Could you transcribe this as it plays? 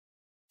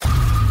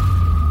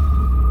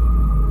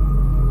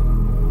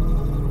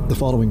The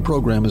following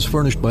program is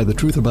furnished by The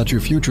Truth About Your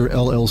Future,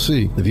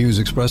 LLC. The views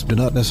expressed do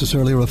not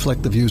necessarily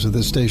reflect the views of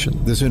this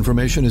station. This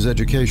information is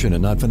education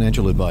and not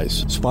financial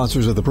advice.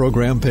 Sponsors of the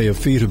program pay a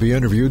fee to be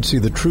interviewed. See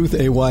the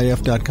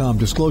truthayf.com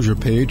disclosure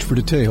page for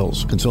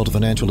details. Consult a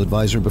financial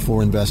advisor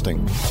before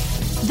investing.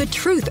 The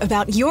Truth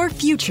About Your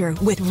Future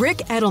with Rick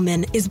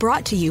Edelman is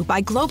brought to you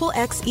by Global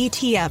X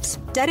ETFs,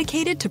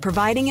 dedicated to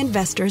providing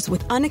investors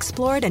with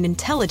unexplored and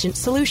intelligent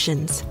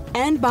solutions.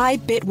 And by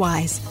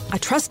Bitwise, a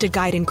trusted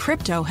guide in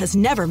crypto has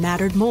never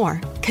mattered more.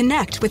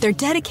 Connect with their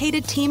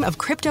dedicated team of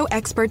crypto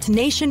experts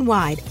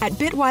nationwide at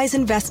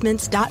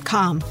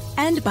bitwiseinvestments.com.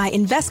 And by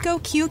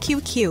Invesco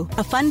QQQ,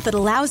 a fund that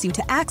allows you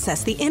to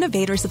access the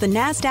innovators of the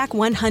NASDAQ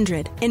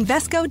 100,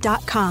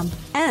 Invesco.com.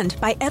 And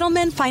by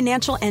Edelman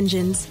Financial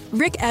Engines.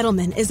 Rick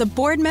Edelman is a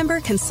board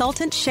member,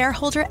 consultant,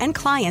 shareholder, and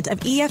client of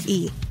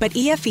EFE. But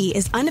EFE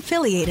is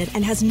unaffiliated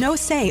and has no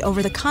say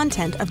over the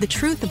content of The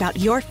Truth About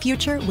Your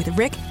Future with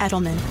Rick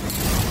Edelman.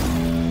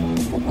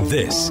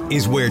 This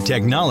is where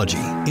technology,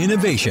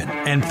 innovation,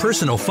 and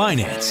personal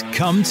finance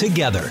come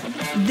together.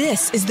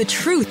 This is The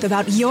Truth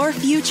About Your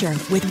Future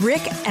with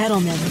Rick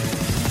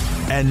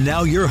Edelman. And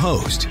now your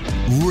host,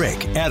 Rick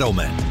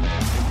Edelman.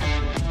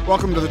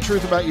 Welcome to The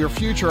Truth About Your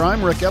Future.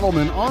 I'm Rick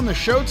Edelman. On the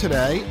show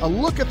today, a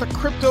look at the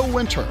crypto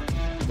winter.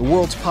 The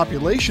world's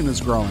population is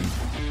growing.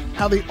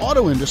 How the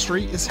auto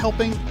industry is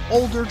helping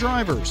older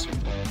drivers.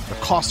 The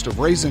cost of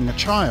raising a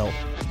child.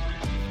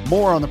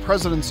 More on the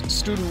president's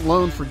student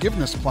loan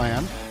forgiveness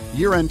plan,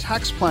 year-end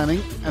tax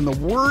planning, and the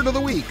word of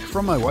the week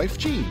from my wife,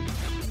 Jean.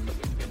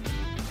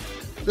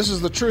 This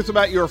is The Truth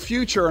About Your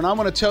Future, and I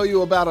want to tell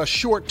you about a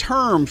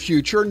short-term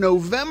future,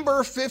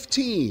 November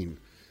 15.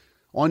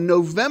 On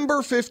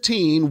November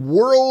 15,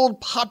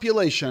 world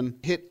population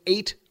hit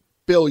 8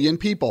 billion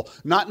people.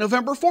 Not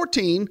November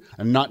 14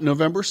 and not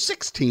November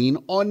 16.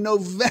 On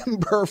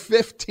November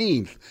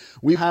 15th,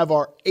 we have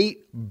our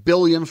 8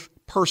 billionth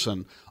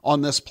person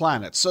on this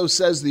planet. So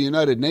says the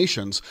United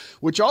Nations,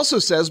 which also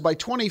says by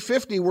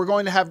 2050, we're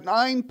going to have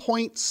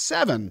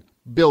 9.7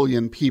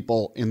 billion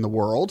people in the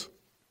world.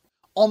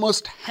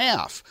 Almost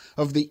half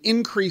of the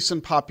increase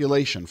in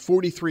population,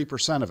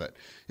 43% of it,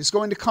 is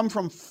going to come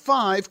from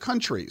 5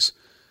 countries: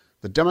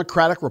 the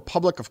Democratic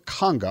Republic of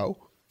Congo,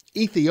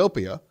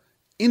 Ethiopia,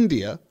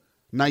 India,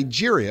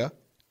 Nigeria,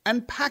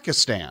 and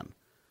Pakistan.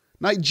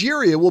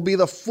 Nigeria will be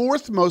the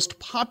 4th most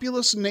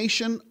populous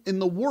nation in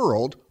the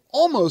world,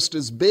 almost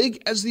as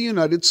big as the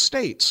United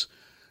States.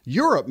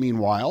 Europe,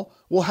 meanwhile,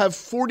 will have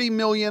 40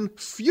 million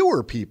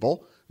fewer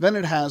people than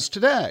it has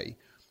today,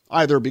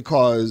 either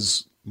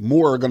because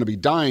more are going to be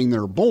dying than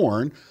are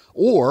born,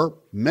 or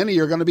many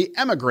are going to be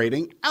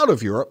emigrating out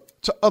of Europe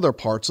to other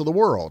parts of the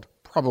world.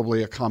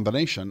 Probably a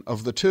combination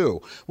of the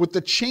two. With the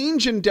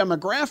change in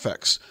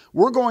demographics,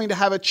 we're going to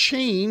have a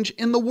change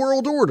in the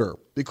world order,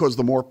 because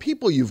the more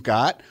people you've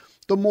got,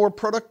 the more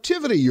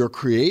productivity you'll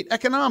create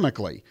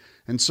economically.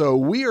 And so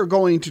we are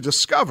going to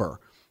discover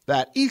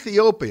that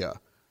Ethiopia,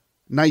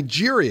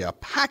 Nigeria,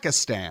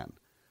 Pakistan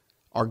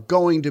are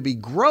going to be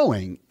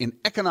growing in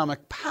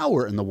economic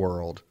power in the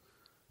world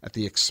at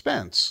the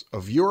expense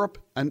of Europe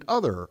and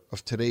other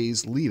of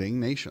today's leading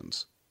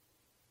nations.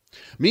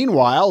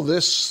 Meanwhile,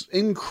 this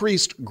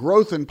increased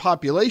growth in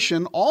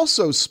population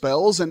also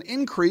spells an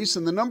increase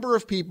in the number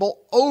of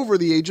people over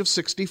the age of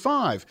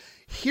 65.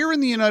 Here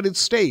in the United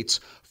States,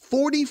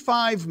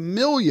 45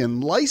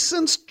 million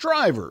licensed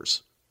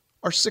drivers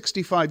are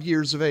 65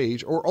 years of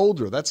age or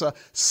older. That's a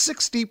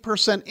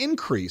 60%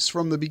 increase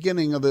from the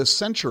beginning of this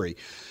century.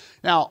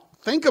 Now,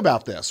 think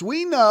about this.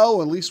 We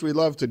know, at least we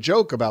love to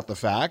joke about the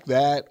fact,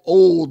 that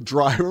old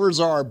drivers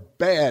are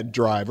bad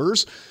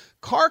drivers.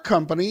 Car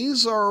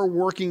companies are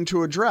working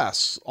to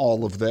address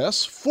all of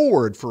this.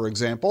 Ford, for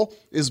example,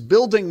 is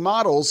building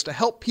models to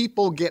help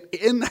people get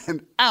in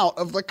and out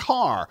of the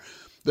car.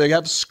 They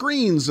have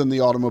screens in the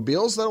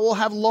automobiles that will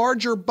have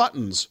larger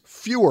buttons,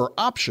 fewer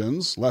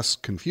options, less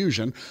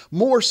confusion,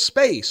 more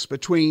space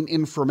between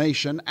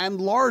information,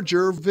 and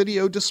larger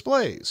video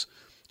displays.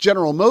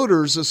 General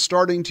Motors is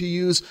starting to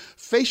use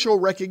facial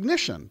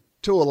recognition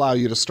to allow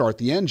you to start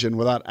the engine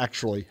without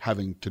actually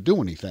having to do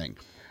anything.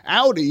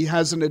 Audi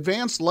has an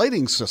advanced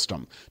lighting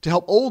system to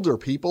help older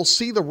people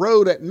see the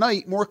road at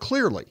night more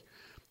clearly.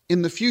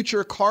 In the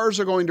future, cars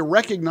are going to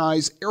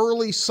recognize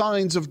early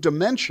signs of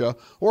dementia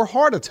or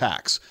heart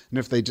attacks, and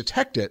if they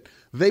detect it,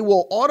 they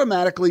will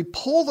automatically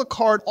pull the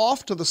car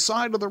off to the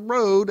side of the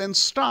road and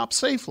stop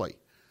safely.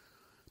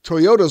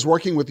 Toyota is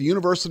working with the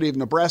University of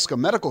Nebraska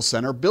Medical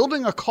Center,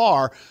 building a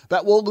car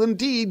that will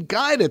indeed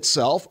guide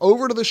itself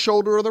over to the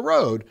shoulder of the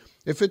road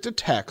if it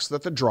detects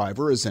that the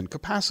driver is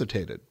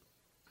incapacitated.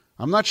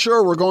 I'm not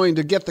sure we're going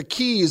to get the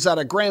keys out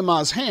of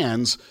Grandma's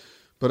hands,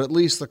 but at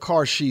least the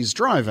car she's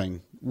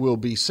driving will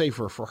be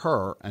safer for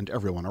her and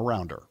everyone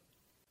around her.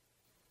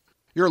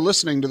 You're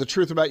listening to The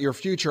Truth About Your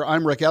Future.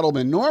 I'm Rick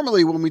Edelman.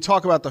 Normally, when we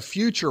talk about the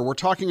future, we're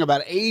talking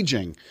about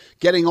aging,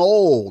 getting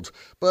old.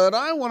 But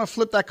I want to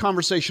flip that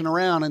conversation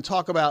around and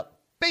talk about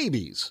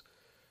babies,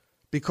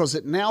 because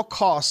it now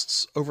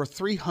costs over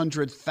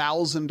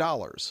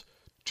 $300,000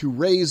 to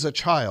raise a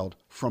child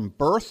from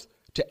birth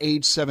to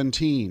age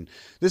 17.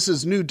 This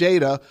is new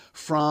data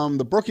from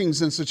the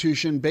Brookings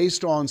Institution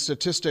based on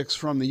statistics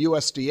from the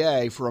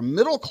USDA for a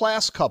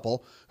middle-class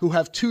couple who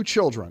have 2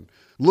 children.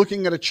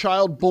 Looking at a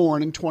child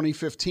born in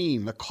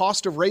 2015, the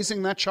cost of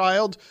raising that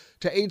child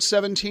to age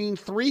 17,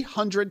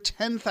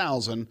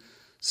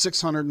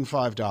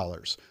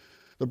 $310,605.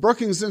 The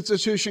Brookings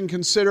Institution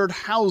considered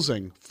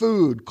housing,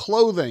 food,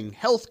 clothing,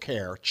 health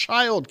care,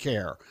 child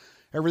care,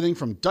 everything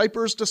from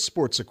diapers to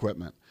sports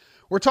equipment.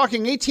 We're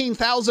talking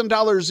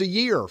 $18,000 a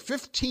year,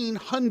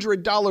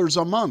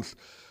 $1,500 a month,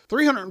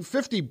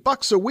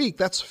 $350 a week.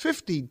 That's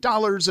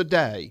 $50 a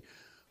day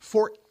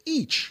for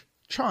each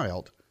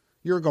child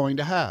you're going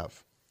to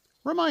have.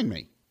 Remind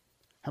me,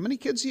 how many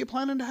kids are you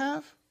planning to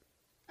have?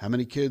 How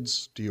many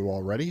kids do you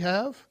already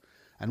have?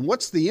 And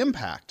what's the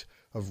impact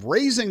of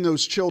raising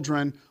those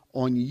children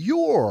on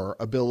your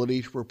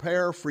ability to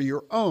prepare for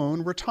your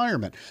own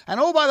retirement? And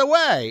oh, by the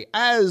way,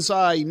 as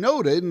I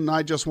noted, and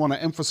I just want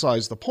to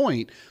emphasize the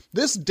point,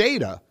 this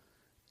data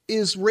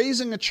is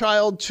raising a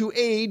child to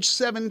age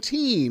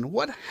 17.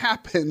 What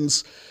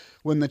happens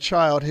when the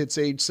child hits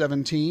age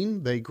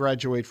 17? They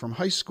graduate from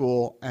high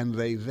school and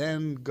they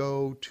then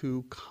go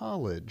to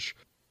college.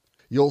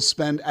 You'll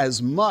spend as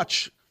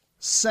much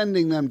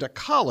sending them to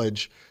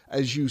college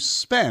as you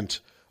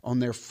spent on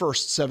their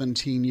first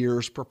 17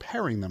 years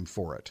preparing them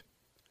for it.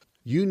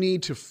 You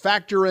need to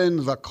factor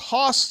in the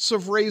costs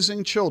of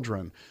raising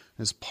children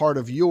as part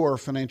of your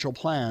financial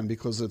plan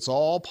because it's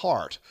all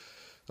part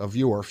of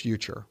your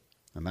future.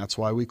 And that's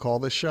why we call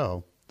this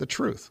show The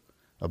Truth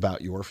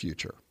About Your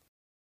Future.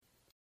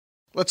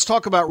 Let's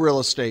talk about real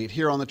estate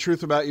here on The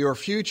Truth About Your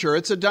Future.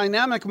 It's a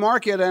dynamic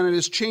market and it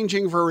is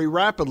changing very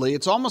rapidly.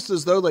 It's almost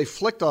as though they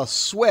flicked a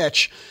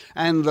switch,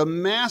 and the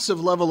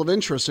massive level of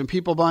interest in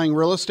people buying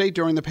real estate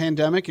during the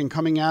pandemic and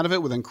coming out of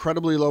it with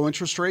incredibly low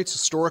interest rates,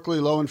 historically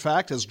low in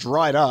fact, has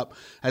dried up.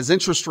 As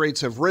interest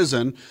rates have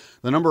risen,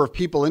 the number of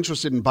people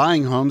interested in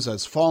buying homes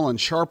has fallen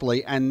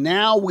sharply, and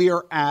now we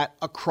are at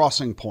a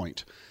crossing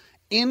point.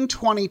 In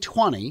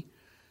 2020,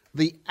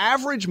 the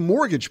average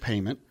mortgage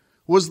payment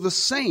was the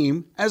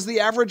same as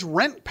the average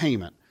rent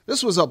payment.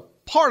 This was a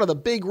part of the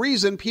big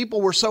reason people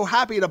were so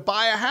happy to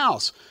buy a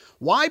house.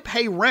 Why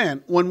pay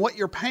rent when what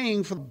you're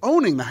paying for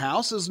owning the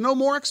house is no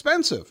more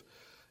expensive?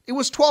 It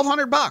was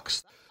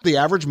 $1,200. The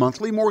average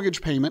monthly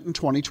mortgage payment in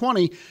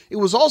 2020, it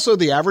was also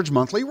the average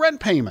monthly rent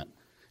payment.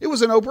 It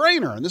was a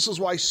no-brainer, and this is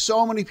why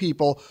so many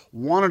people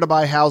wanted to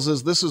buy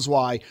houses. This is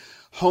why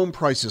home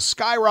prices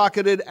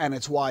skyrocketed, and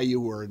it's why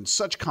you were in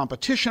such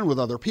competition with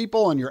other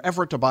people in your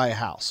effort to buy a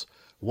house.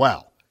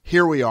 Well,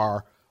 here we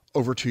are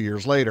over 2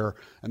 years later,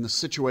 and the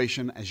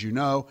situation, as you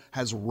know,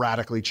 has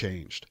radically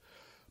changed.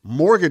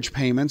 Mortgage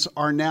payments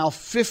are now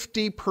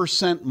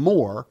 50%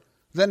 more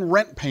than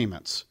rent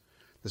payments.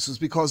 This is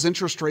because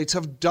interest rates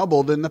have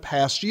doubled in the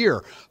past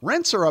year.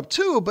 Rents are up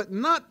too, but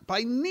not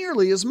by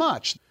nearly as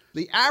much.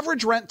 The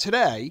average rent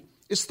today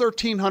is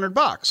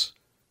 $1,300.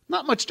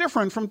 Not much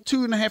different from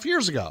 2.5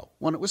 years ago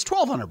when it was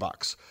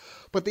 $1,200.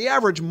 But the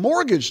average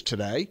mortgage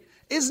today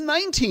is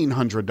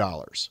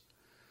 $1,900.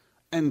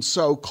 And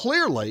so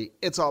clearly,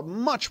 it's a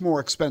much more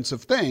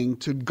expensive thing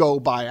to go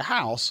buy a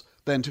house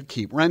than to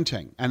keep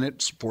renting. And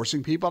it's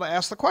forcing people to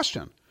ask the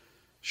question,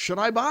 should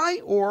I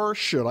buy or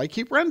should I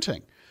keep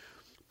renting?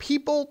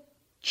 People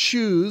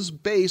choose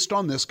based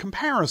on this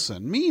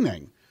comparison,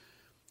 meaning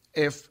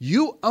if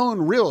you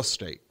own real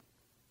estate,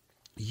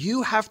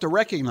 you have to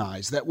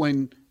recognize that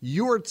when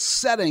you're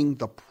setting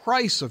the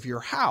price of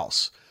your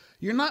house,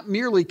 you're not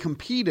merely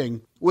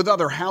competing with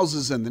other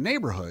houses in the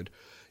neighborhood.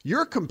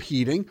 You're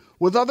competing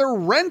with other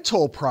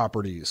rental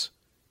properties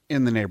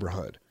in the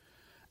neighborhood.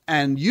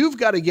 And you've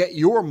got to get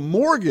your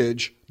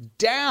mortgage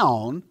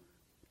down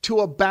to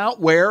about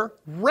where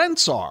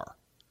rents are.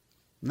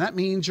 And that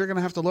means you're going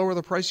to have to lower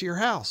the price of your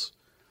house.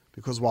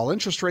 Because while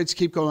interest rates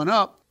keep going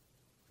up,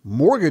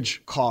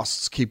 mortgage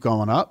costs keep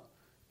going up.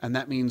 And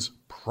that means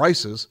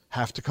prices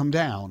have to come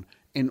down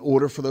in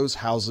order for those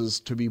houses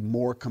to be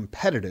more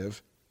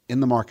competitive in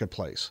the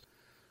marketplace.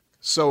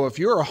 So if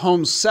you're a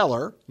home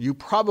seller, you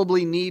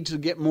probably need to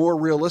get more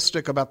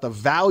realistic about the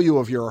value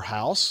of your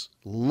house,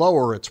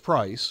 lower its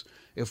price.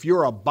 If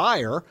you're a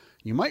buyer,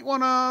 you might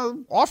want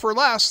to offer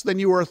less than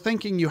you were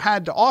thinking you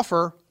had to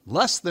offer,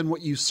 less than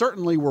what you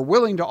certainly were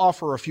willing to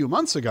offer a few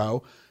months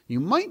ago. You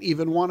might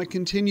even want to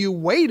continue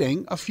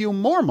waiting a few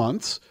more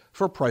months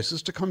for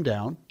prices to come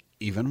down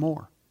even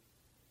more.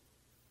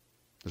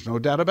 There's no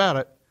doubt about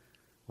it.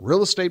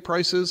 Real estate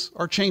prices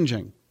are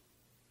changing,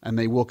 and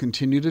they will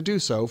continue to do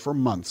so for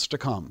months to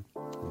come.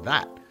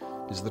 That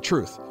is the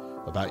truth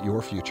about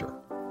your future.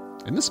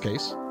 In this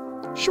case,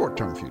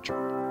 short-term future.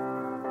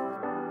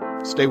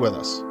 Stay with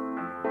us.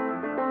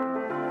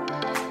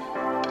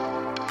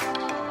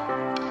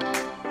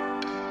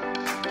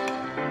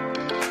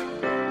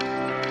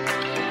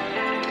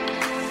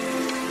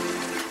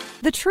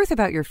 The Truth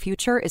About Your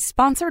Future is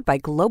sponsored by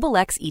Global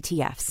X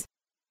ETFs.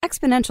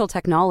 Exponential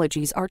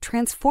technologies are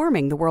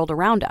transforming the world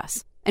around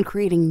us and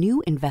creating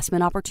new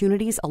investment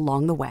opportunities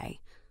along the way.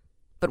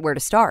 But where to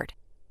start?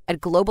 At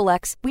Global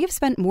X, we have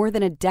spent more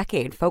than a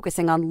decade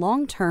focusing on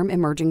long-term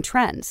emerging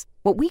trends,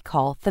 what we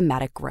call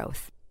thematic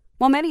growth.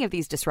 While many of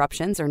these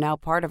disruptions are now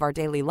part of our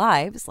daily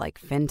lives,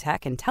 like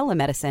fintech and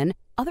telemedicine,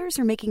 others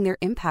are making their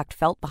impact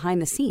felt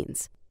behind the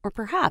scenes, or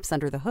perhaps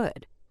under the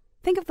hood.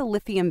 Think of the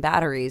lithium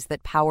batteries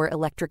that power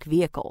electric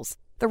vehicles,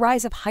 the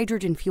rise of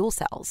hydrogen fuel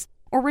cells,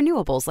 or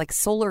renewables like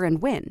solar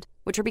and wind,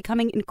 which are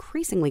becoming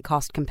increasingly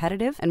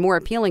cost-competitive and more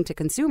appealing to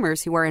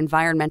consumers who are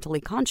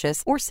environmentally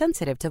conscious or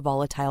sensitive to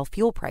volatile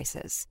fuel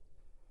prices.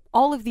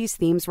 All of these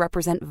themes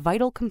represent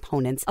vital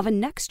components of a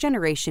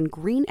next-generation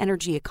green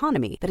energy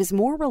economy that is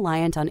more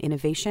reliant on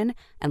innovation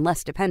and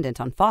less dependent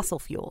on fossil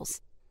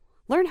fuels.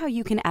 Learn how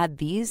you can add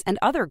these and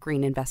other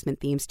green investment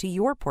themes to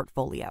your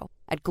portfolio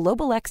at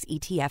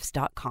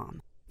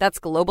globalxetfs.com. That's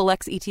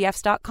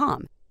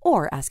globalxetfs.com,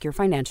 or ask your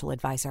financial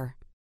advisor.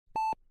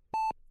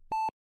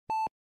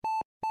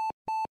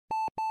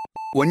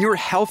 When your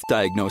health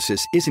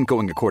diagnosis isn't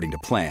going according to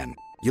plan,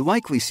 you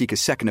likely seek a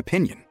second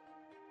opinion.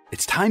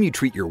 It's time you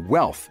treat your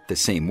wealth the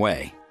same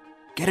way.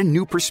 Get a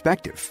new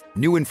perspective,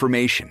 new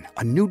information,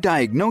 a new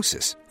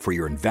diagnosis for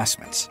your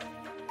investments.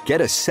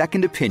 Get a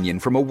second opinion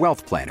from a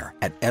wealth planner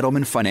at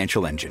Edelman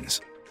Financial Engines.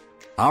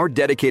 Our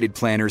dedicated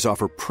planners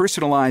offer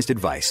personalized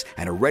advice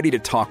and are ready to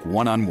talk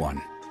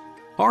one-on-one.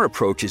 Our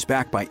approach is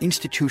backed by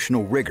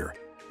institutional rigor.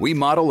 We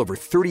model over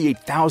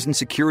 38,000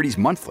 securities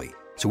monthly,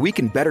 so we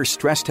can better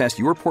stress test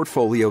your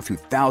portfolio through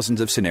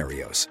thousands of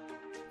scenarios.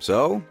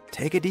 So,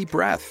 take a deep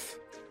breath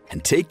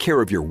and take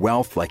care of your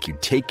wealth like you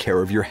take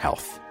care of your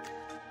health.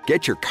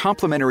 Get your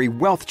complimentary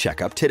wealth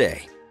checkup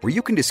today, where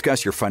you can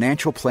discuss your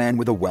financial plan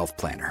with a wealth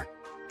planner.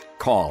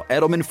 Call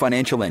Edelman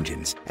Financial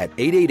Engines at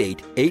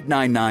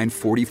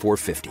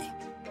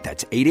 888-899-4450.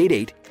 That's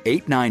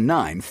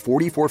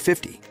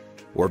 888-899-4450.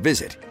 Or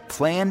visit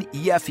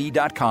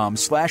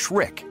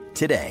planefe.com/Rick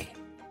today.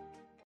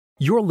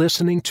 You're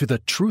listening to The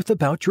Truth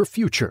About Your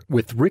Future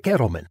with Rick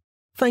Edelman.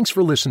 Thanks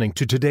for listening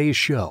to today's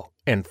show,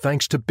 and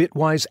thanks to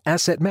Bitwise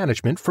Asset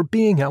Management for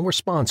being our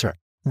sponsor.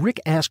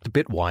 Rick asked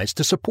Bitwise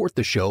to support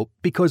the show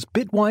because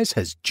Bitwise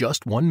has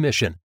just one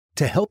mission: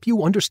 to help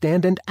you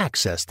understand and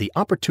access the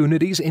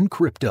opportunities in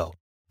crypto.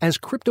 As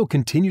crypto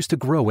continues to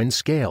grow in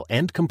scale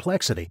and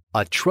complexity,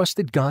 a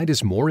trusted guide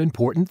is more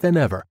important than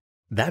ever.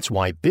 That's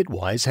why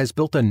Bitwise has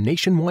built a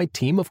nationwide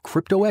team of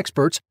crypto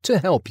experts to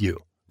help you.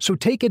 So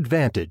take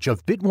advantage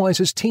of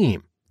Bitwise's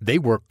team. They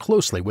work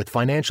closely with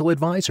financial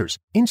advisors,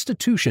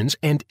 institutions,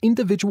 and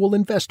individual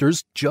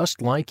investors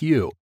just like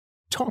you.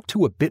 Talk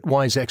to a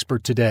Bitwise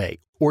expert today,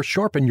 or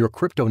sharpen your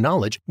crypto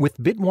knowledge with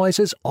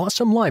Bitwise's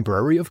awesome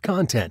library of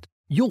content.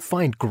 You'll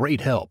find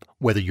great help,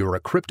 whether you're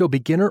a crypto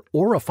beginner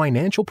or a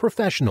financial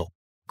professional.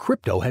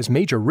 Crypto has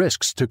major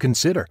risks to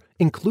consider,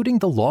 including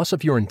the loss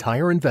of your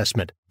entire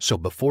investment. So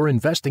before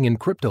investing in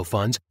crypto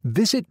funds,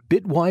 visit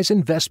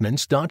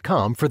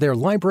bitwiseinvestments.com for their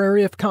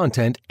library of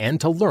content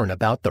and to learn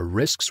about the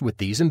risks with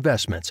these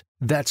investments.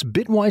 That's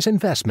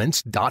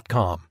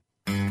bitwiseinvestments.com.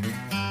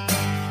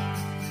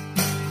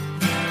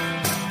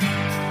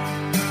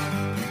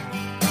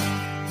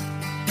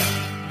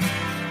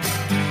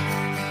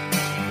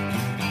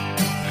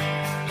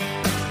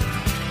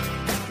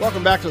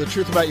 Welcome back to The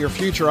Truth About Your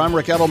Future. I'm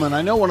Rick Edelman.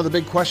 I know one of the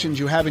big questions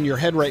you have in your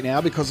head right now,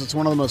 because it's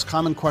one of the most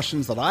common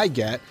questions that I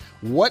get: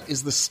 what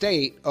is the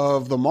state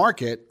of the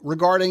market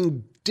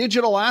regarding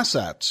digital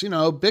assets,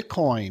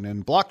 Bitcoin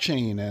and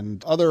blockchain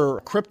and other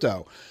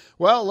crypto?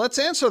 Well, let's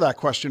answer that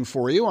question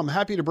for you. I'm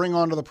happy to bring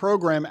onto the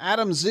program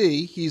Adam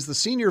Z. He's the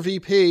Senior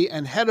VP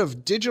and Head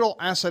of Digital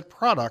Asset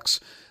Products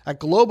at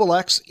Global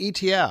X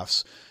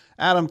ETFs.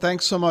 Adam,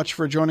 thanks so much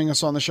for joining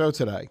us on the show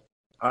today.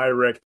 Hi,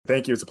 Rick.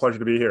 Thank you. It's a pleasure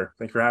to be here.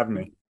 Thanks for having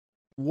me.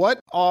 What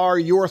are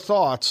your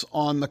thoughts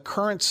on the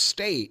current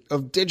state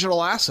of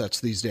digital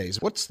assets these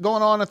days? What's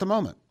going on at the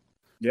moment?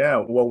 Yeah,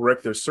 well,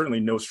 Rick, there's certainly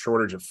no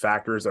shortage of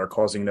factors that are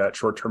causing that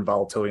short-term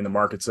volatility in the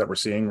markets that we're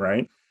seeing,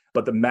 right?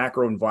 But the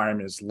macro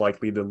environment is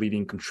likely the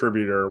leading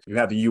contributor. You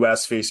have the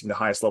U.S. facing the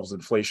highest levels of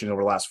inflation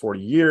over the last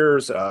 40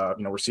 years.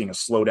 We're seeing a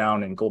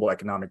slowdown in global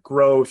economic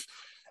growth.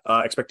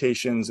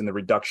 Expectations and the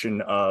reduction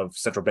of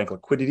central bank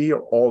liquidity,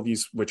 all of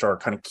these which are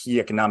kind of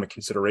key economic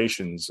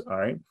considerations, all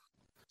right?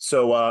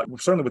 So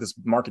certainly with this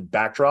market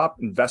backdrop,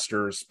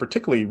 investors,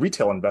 particularly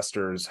retail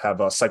investors,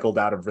 have cycled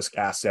out of risk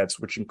assets,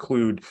 which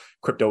include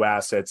crypto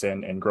assets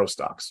and growth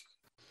stocks.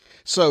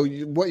 So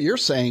what you're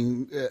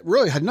saying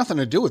really had nothing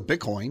to do with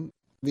Bitcoin.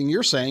 I mean,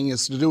 you're saying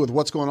it's to do with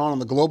what's going on in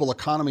the global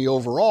economy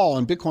overall,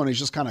 and Bitcoin is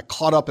just kind of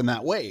caught up in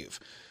that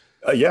wave.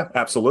 Yeah,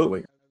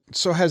 absolutely.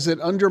 So has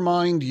it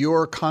undermined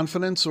your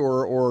confidence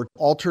or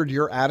altered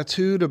your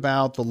attitude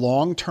about the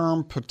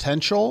long-term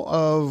potential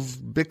of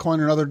Bitcoin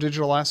and other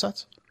digital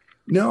assets?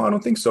 No, I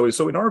don't think so.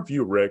 So in our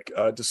view, Rick,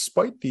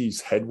 despite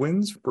these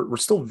headwinds, we're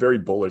still very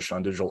bullish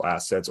on digital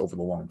assets over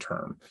the long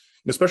term,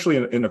 especially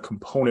in a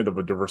component of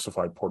a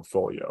diversified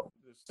portfolio.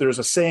 There's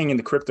a saying in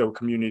the crypto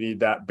community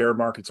that bear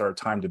markets are a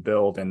time to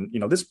build. And,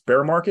 this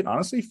bear market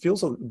honestly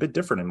feels a bit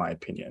different in my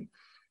opinion.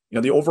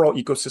 The overall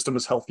ecosystem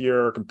is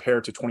healthier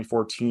compared to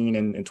 2014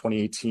 and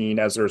 2018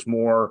 as there's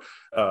more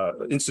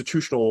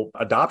institutional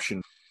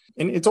adoption.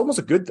 And it's almost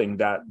a good thing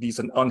that these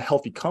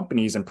unhealthy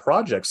companies and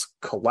projects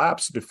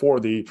collapsed before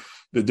the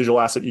digital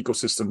asset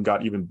ecosystem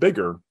got even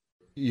bigger.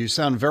 You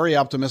sound very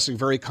optimistic,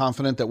 very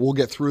confident that we'll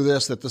get through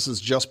this, that this is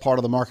just part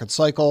of the market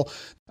cycle.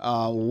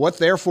 What,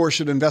 therefore,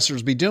 should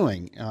investors be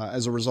doing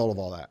as a result of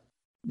all that?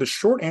 The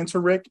short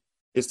answer, Rick,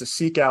 is to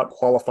seek out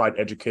qualified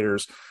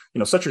educators,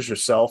 such as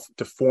yourself,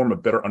 to form a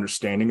better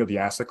understanding of the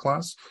asset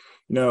class.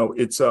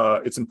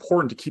 It's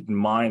important to keep in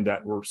mind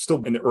that we're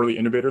still in the early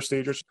innovator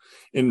stages.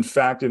 In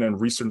fact, in a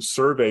recent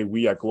survey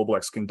we at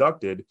GlobalX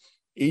conducted,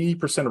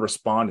 80% of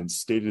respondents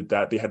stated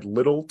that they had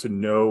little to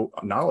no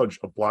knowledge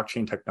of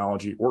blockchain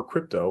technology or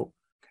crypto.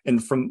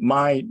 And from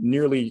my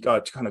nearly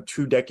kind of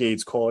 2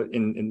 decades, call it,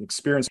 in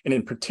experience, and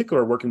in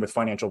particular working with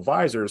financial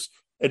advisors,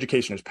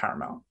 education is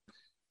paramount.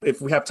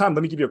 If we have time,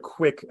 let me give you a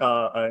quick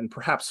and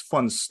perhaps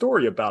fun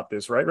story about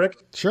this, right, Rick?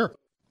 Sure.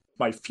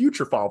 My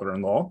future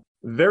father-in-law,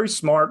 very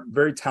smart,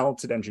 very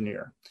talented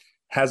engineer,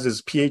 has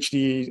his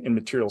PhD in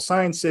material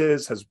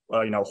sciences,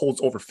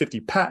 holds over 50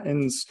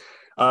 patents.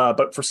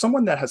 But for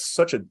someone that has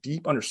such a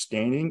deep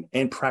understanding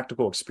and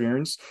practical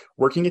experience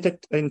working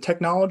in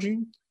technology,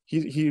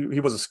 he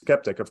was a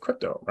skeptic of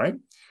crypto, right?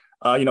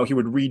 He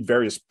would read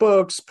various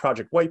books,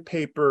 project white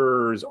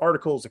papers,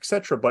 articles,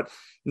 etc., but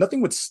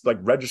nothing would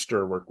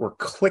register or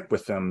click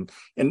with him.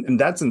 And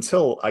that's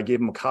until I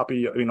gave him a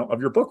copy,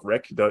 of your book,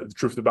 Rick, The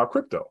Truth About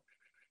Crypto.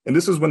 And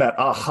this is when that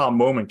aha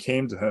moment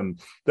came to him,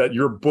 that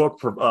your book,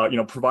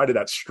 provided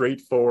that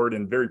straightforward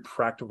and very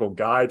practical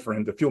guide for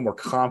him to feel more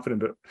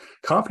confident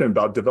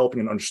about developing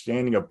an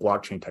understanding of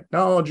blockchain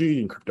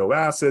technology and crypto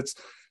assets.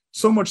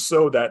 So much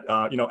so that,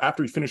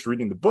 after he finished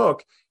reading the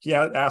book, he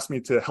asked me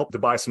to help to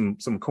buy some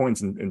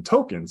coins and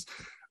tokens.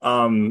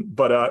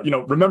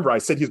 Remember, I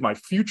said he's my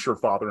future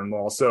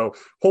father-in-law. So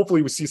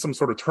hopefully we see some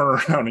sort of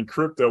turnaround in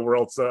crypto, or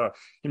else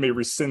he may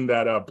rescind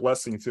that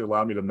blessing to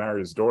allow me to marry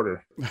his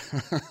daughter.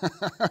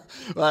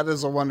 That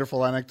is a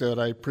wonderful anecdote.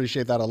 I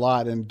appreciate that a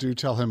lot. And do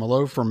tell him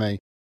hello for me.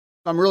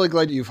 I'm really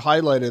glad you've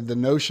highlighted the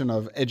notion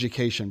of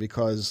education,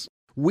 because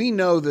we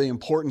know the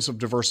importance of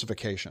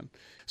diversification.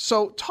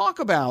 So talk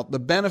about the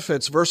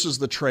benefits versus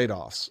the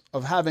trade-offs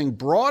of having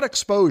broad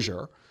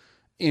exposure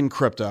in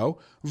crypto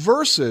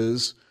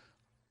versus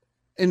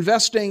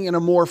investing in a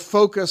more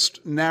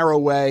focused, narrow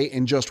way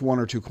in just 1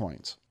 or 2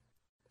 coins.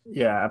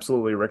 Yeah,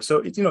 absolutely, Rick. So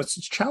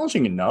it's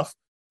challenging enough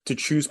to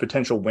choose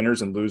potential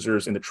winners and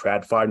losers in the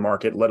TradFi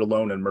market, let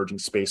alone an emerging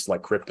space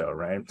like crypto,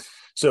 right?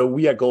 So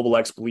we at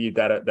GlobalX believe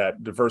that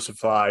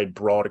diversified,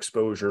 broad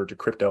exposure to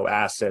crypto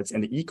assets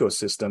and the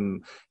ecosystem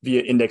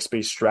via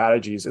index-based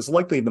strategies is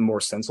likely the more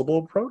sensible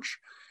approach.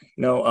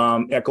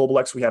 At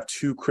GlobalX, we have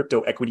 2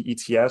 crypto equity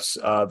ETFs,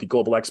 the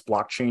GlobalX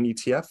Blockchain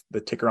ETF,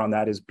 the ticker on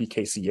that is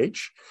BKCH,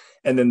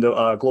 and then the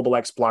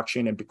GlobalX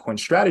Blockchain and Bitcoin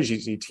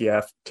Strategies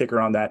ETF, ticker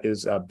on that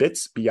is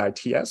BITS,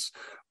 BITS,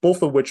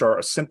 both of which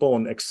are simple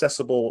and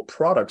accessible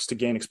products to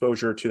gain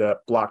exposure to the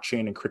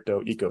blockchain and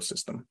crypto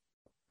ecosystem.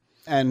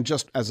 And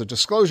just as a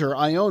disclosure,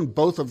 I own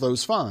both of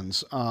those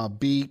funds,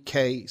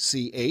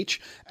 BKCH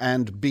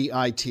and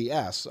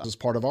BITS, as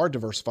part of our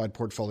diversified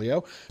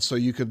portfolio. So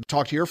you could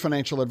talk to your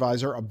financial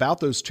advisor about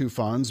those 2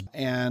 funds,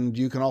 and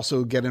you can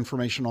also get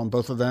information on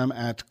both of them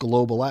at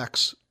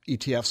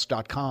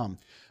globalxetfs.com.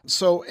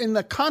 So in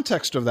the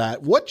context of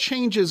that, what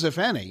changes, if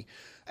any,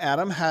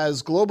 Adam,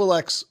 has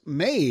GlobalX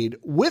made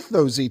with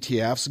those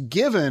ETFs,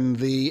 given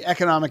the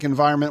economic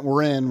environment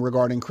we're in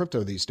regarding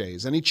crypto these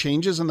days? Any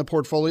changes in the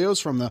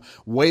portfolios from the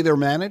way they're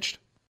managed?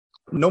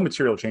 No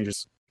material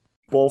changes.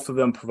 Both of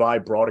them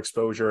provide broad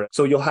exposure.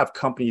 So you'll have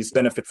companies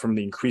benefit from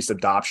the increased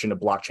adoption of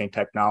blockchain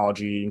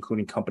technology,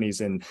 including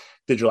companies in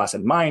digital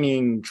asset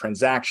mining,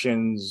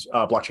 transactions,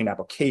 blockchain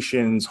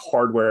applications,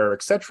 hardware,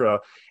 et cetera.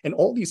 And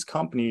all these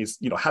companies,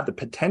 have the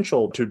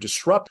potential to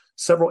disrupt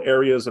several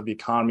areas of the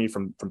economy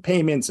from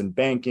payments and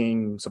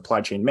banking, supply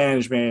chain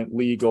management,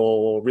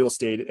 legal, real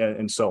estate,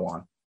 and so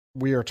on.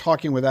 We are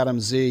talking with Adam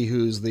Zee,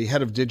 who's the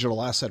head of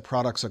digital asset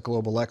products at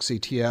GlobalX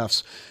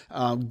ETFs.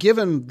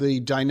 Given the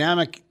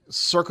dynamic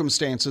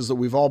circumstances that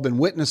we've all been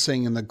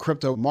witnessing in the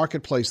crypto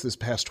marketplace this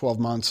past 12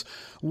 months,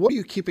 what are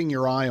you keeping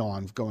your eye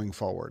on going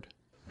forward?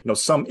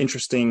 Some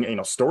interesting,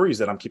 stories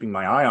that I'm keeping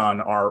my eye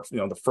on are,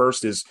 the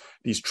first is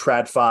these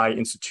TradFi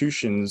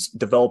institutions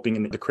developing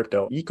in the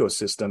crypto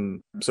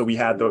ecosystem. So we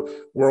had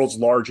the world's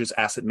largest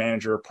asset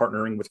manager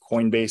partnering with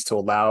Coinbase to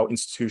allow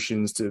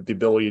institutions the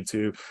ability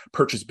to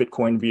purchase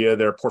Bitcoin via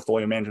their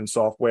portfolio management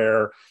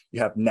software. You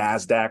have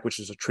NASDAQ,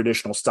 which is a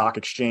traditional stock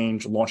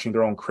exchange, launching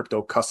their own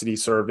crypto custody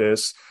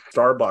service.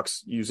 Starbucks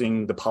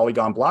using the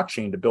Polygon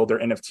blockchain to build their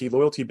NFT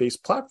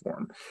loyalty-based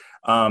platform.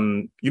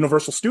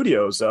 Universal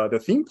Studios,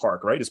 the theme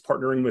park, right, is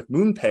partnering with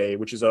MoonPay,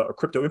 which is a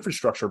crypto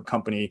infrastructure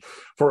company,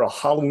 for a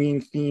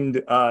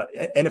Halloween-themed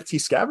NFT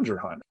scavenger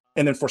hunt.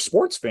 And then for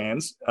sports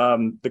fans,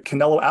 the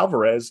Canelo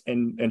Alvarez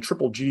and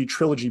Triple G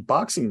Trilogy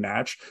boxing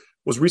match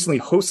was recently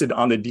hosted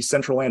on the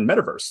Decentraland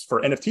metaverse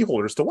for NFT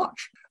holders to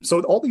watch.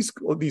 So all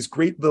these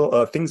great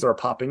little things that are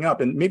popping up.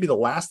 And maybe the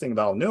last thing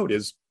that I'll note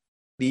is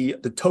the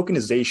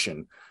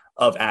tokenization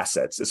of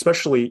assets,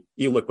 especially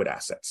illiquid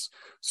assets.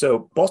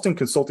 So Boston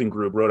Consulting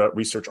Group wrote a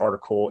research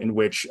article in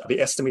which they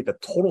estimate the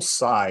total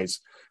size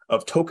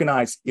of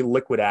tokenized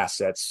illiquid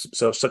assets,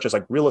 so such as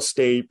like real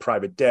estate,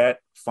 private debt,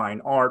 fine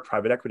art,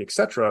 private equity, et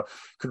cetera,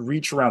 could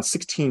reach around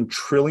 16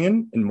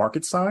 trillion in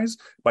market size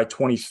by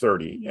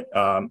 2030.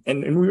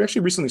 And we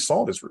actually recently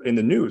saw this in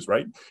the news,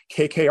 right?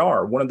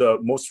 KKR, one of the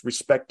most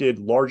respected,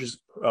 largest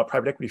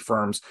private equity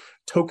firms,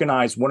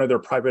 tokenized one of their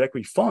private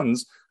equity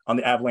funds on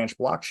the Avalanche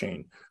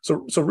blockchain.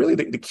 So really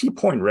the key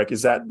point, Rick,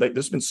 is that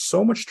there's been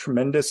so much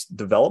tremendous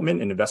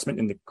development and investment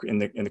in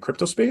the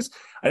crypto space.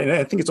 And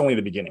I think it's only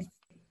the beginning.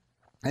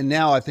 And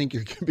now I think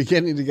you're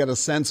beginning to get a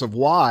sense of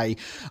why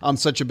I'm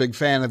such a big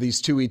fan of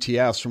these two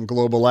ETFs from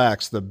Global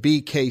X, the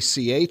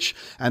BKCH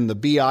and the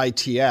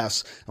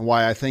BITS, and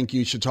why I think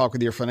you should talk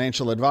with your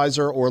financial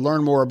advisor or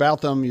learn more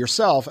about them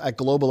yourself at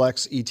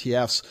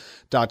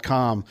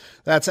globalxetfs.com.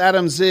 That's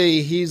Adam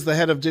Z. He's the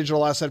head of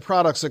digital asset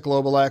products at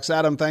Global X.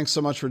 Adam, thanks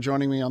so much for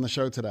joining me on the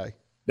show today.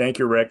 Thank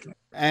you, Rick.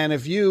 And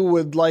if you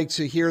would like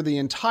to hear the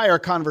entire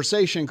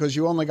conversation, because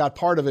you only got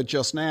part of it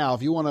just now,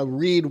 if you want to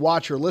read,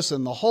 watch, or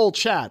listen, the whole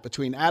chat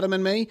between Adam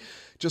and me,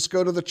 just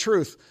go to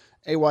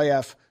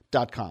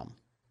thetruthayf.com.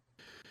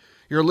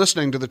 You're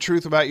listening to The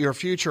Truth About Your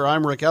Future.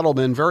 I'm Rick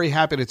Edelman. Very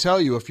happy to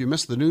tell you, if you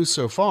missed the news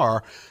so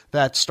far,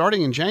 that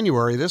starting in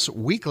January, this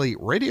weekly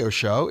radio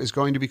show is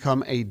going to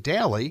become a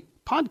daily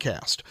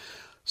podcast.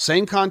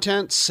 Same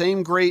content,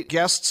 same great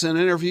guests and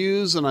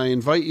interviews, and I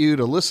invite you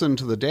to listen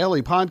to the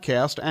daily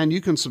podcast, and you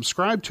can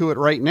subscribe to it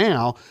right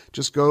now.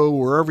 Just go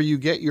wherever you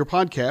get your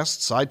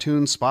podcasts,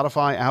 iTunes,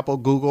 Spotify, Apple,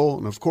 Google,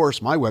 and of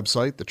course my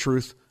website,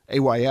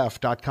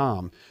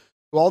 thetruthayf.com.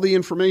 All the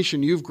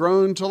information you've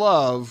grown to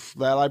love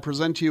that I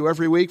present to you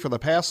every week for the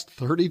past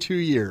 32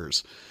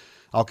 years.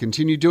 I'll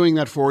continue doing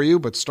that for you,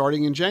 but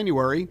starting in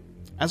January,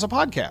 as a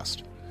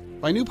podcast.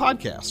 My new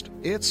podcast,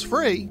 it's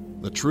free,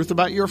 The Truth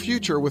About Your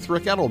Future with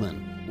Rick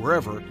Edelman,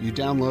 wherever you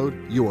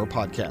download your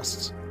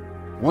podcasts.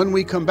 When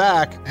we come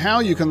back, how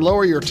you can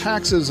lower your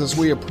taxes as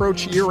we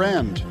approach year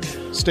end.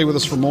 Stay with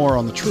us for more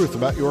on The Truth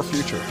About Your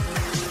Future.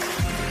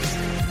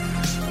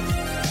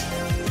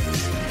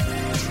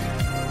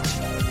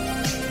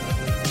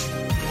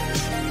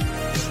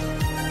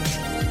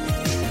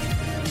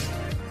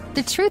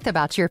 The Truth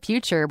About Your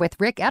Future with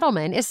Rick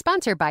Edelman is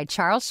sponsored by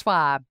Charles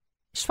Schwab.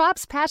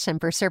 Schwab's passion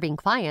for serving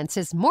clients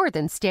is more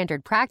than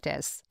standard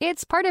practice.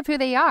 It's part of who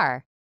they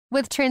are.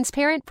 With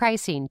transparent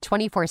pricing,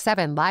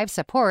 24/7 live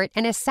support,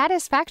 and a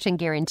satisfaction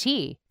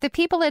guarantee, the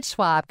people at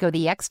Schwab go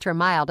the extra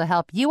mile to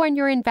help you on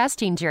your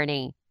investing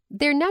journey.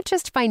 They're not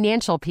just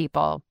financial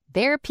people,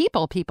 they're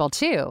people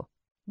too.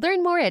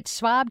 Learn more at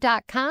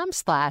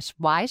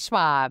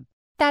schwab.com/whyschwab.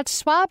 That's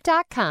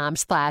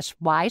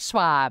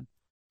schwab.com/whyschwab.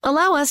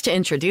 Allow us to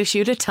introduce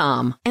you to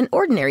Tom, an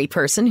ordinary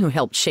person who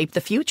helped shape the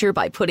future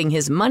by putting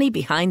his money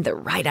behind the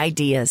right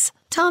ideas.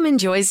 Tom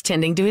enjoys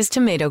tending to his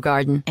tomato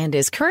garden and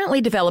is currently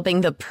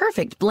developing the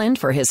perfect blend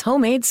for his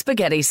homemade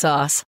spaghetti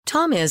sauce.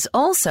 Tom is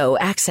also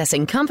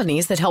accessing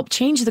companies that help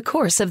change the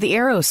course of the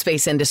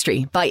aerospace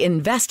industry by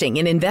investing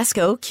in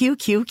Invesco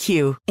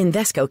QQQ.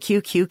 Invesco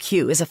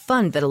QQQ is a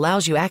fund that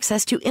allows you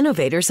access to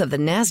innovators of the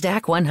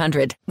NASDAQ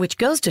 100, which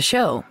goes to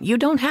show you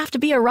don't have to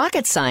be a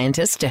rocket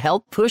scientist to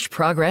help push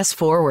progress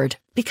forward.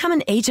 Become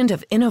an agent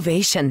of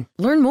innovation.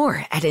 Learn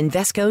more at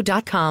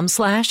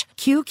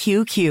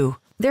Invesco.com/QQQ.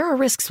 There are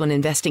risks when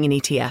investing in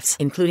ETFs,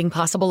 including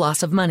possible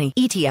loss of money.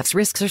 ETFs'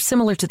 risks are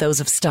similar to those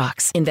of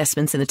stocks.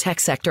 Investments in the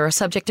tech sector are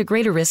subject to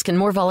greater risk and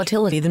more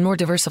volatility than more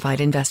diversified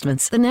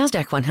investments. The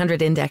NASDAQ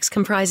 100 index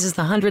comprises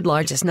the 100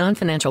 largest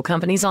non-financial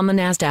companies on the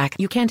NASDAQ.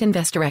 You can't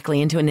invest directly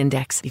into an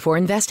index. Before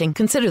investing,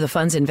 consider the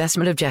fund's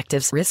investment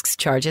objectives, risks,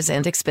 charges,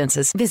 and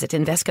expenses. Visit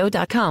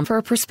Invesco.com for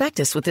a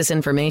prospectus with this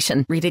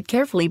information. Read it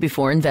carefully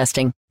before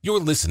investing. You're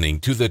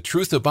listening to The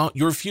Truth About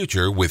Your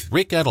Future with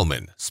Rick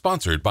Edelman,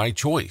 sponsored by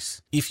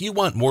Choice. If you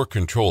want more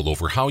control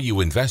over how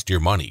you invest your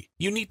money,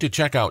 you need to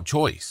check out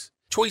Choice.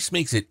 Choice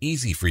makes it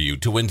easy for you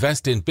to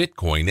invest in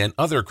Bitcoin and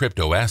other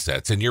crypto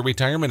assets in your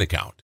retirement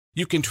account.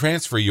 You can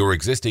transfer your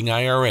existing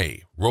IRA,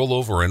 roll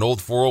over an old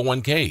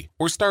 401k,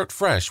 or start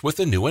fresh with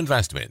a new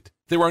investment.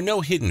 There are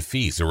no hidden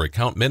fees or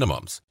account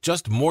minimums,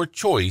 just more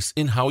choice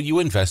in how you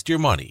invest your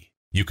money.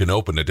 You can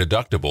open a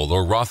deductible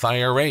or Roth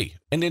IRA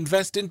and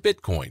invest in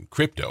Bitcoin,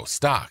 crypto,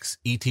 stocks,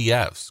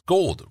 ETFs,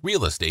 gold,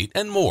 real estate,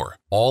 and more,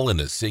 all in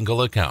a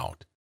single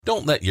account.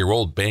 Don't let your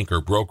old bank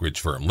or brokerage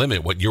firm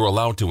limit what you're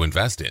allowed to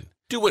invest in.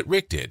 Do what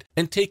Rick did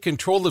and take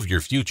control of your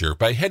future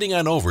by heading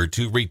on over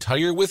to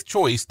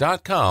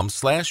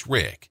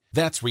retirewithchoice.com/Rick.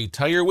 That's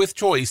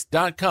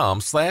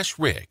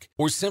retirewithchoice.com/Rick,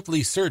 or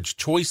simply search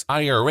Choice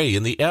IRA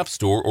in the App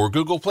Store or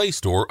Google Play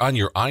Store on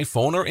your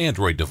iPhone or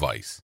Android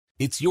device.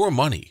 It's your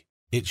money.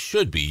 It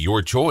should be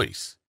your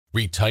choice.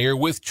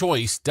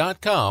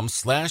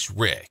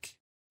 retirewithchoice.com/Rick.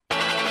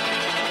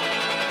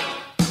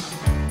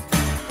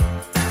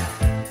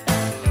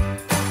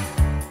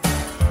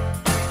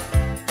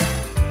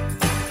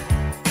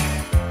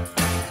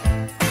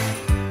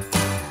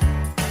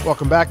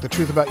 Welcome back. The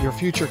Truth About Your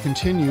Future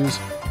continues.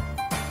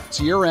 It's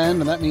year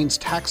end, and that means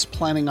tax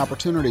planning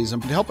opportunities.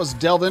 And to help us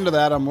delve into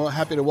that, I'm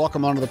happy to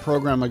welcome onto the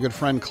program my good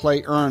friend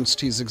Clay Ernst.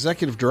 He's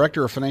Executive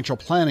Director of Financial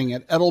Planning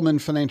at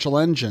Edelman Financial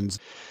Engines.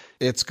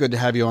 It's good to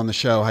have you on the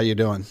show. How you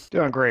doing?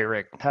 Doing great,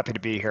 Rick. Happy to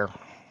be here.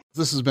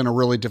 This has been a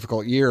really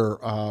difficult year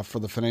for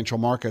the financial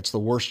markets, the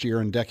worst year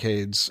in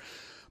decades.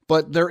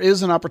 But there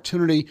is an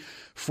opportunity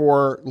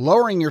for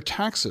lowering your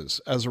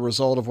taxes as a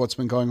result of what's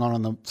been going on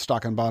in the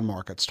stock and bond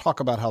markets. Talk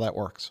about how that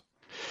works.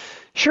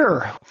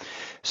 Sure.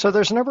 So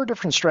there's a number of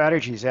different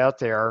strategies out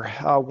there,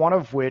 one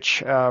of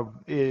which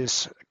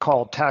is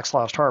called tax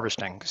loss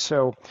harvesting.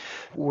 So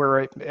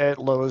we're at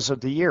lows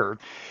of the year.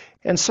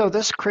 And so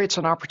this creates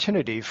an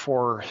opportunity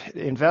for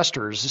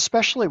investors,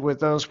 especially with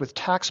those with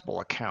taxable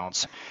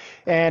accounts.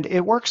 And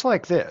it works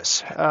like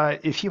this.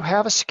 If you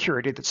have a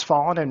security that's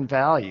fallen in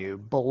value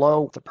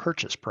below the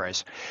purchase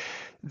price,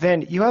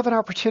 then you have an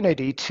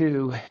opportunity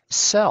to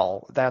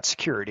sell that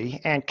security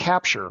and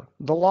capture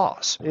the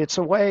loss. It's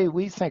a way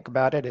we think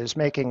about it as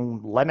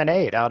making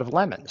lemonade out of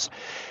lemons.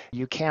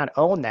 You can't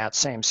own that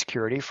same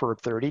security for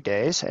 30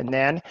 days, and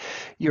then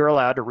you're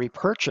allowed to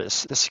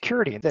repurchase the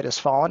security that has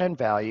fallen in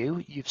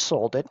value. You've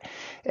sold it,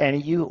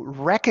 and you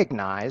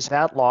recognize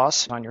that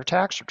loss on your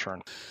tax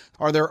return.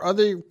 Are there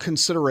other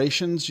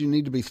considerations you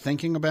need to be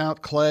thinking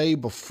about, Clay,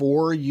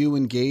 before you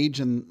engage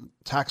in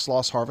tax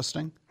loss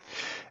harvesting?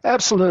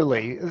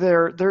 Absolutely.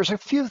 There's a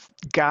few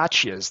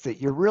gotchas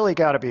that you really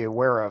got to be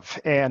aware of,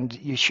 and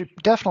you should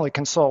definitely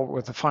consult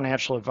with a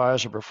financial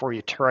advisor before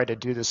you try to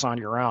do this on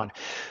your own.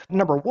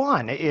 Number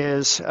one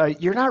is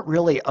you're not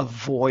really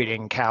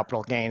avoiding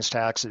capital gains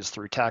taxes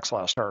through tax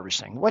loss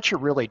harvesting. What you're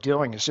really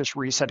doing is just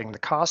resetting the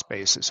cost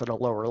basis at a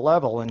lower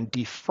level and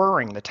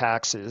deferring the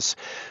taxes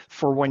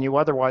for when you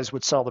otherwise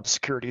would sell the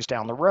securities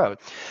down the road.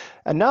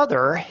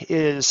 Another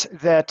is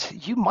that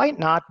you might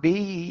not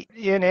be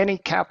in any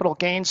capital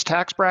gains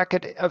tax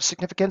bracket of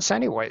significance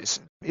anyways.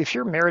 If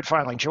you're married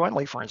filing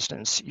jointly, for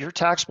instance, your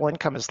taxable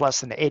income is less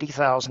than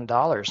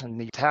 $80,000 in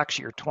the tax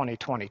year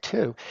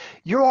 2022,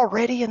 you're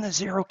already in the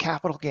zero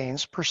capital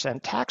gains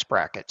percent tax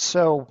bracket.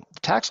 So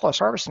tax loss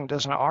harvesting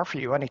doesn't offer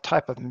you any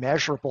type of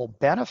measurable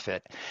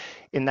benefit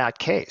in that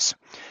case.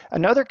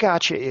 Another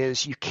gotcha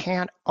is you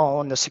can't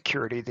own the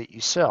security that you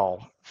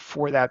sell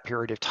for that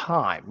period of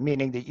time,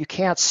 meaning that you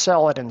can't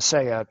sell it in,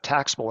 say, a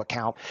taxable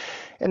account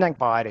and then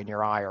buy it in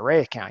your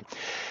IRA account.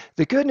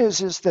 The good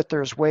news is that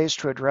there's ways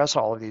to address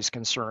all of these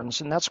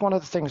concerns, and that's one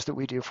of the things that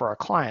we do for our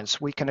clients.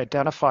 We can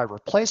identify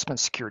replacement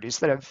securities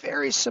that have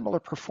very similar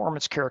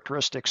performance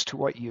characteristics to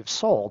what you've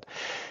sold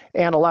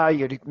and allow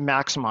you to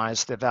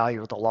maximize the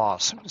value of the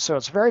loss. So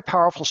it's a very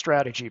powerful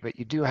strategy, but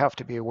you do have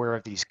to be aware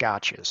of these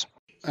gotchas.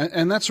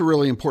 And that's a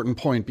really important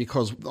point,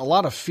 because a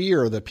lot of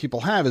fear that people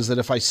have is that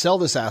if I sell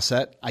this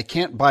asset, I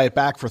can't buy it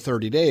back for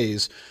 30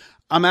 days.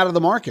 I'm out of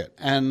the market,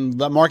 and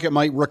the market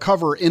might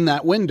recover in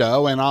that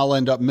window and I'll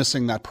end up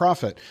missing that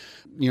profit.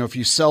 You know, if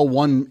you sell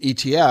one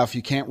ETF,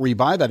 you can't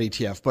rebuy that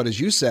ETF. But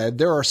as you said,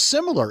 there are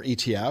similar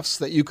ETFs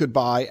that you could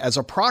buy as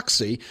a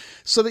proxy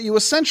so that you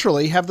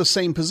essentially have the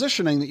same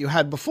positioning that you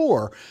had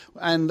before.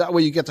 And that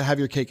way you get to have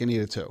your cake and eat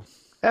it too.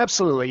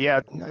 Absolutely,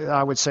 yeah.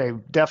 I would say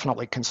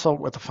definitely consult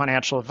with a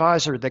financial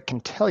advisor that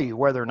can tell you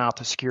whether or not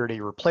the security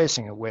you're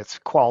replacing it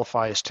with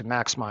qualifies to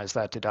maximize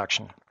that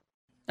deduction.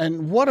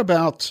 And what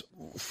about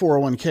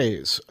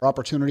 401ks?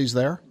 Opportunities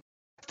there?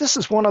 This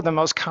is one of the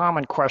most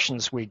common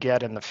questions we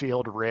get in the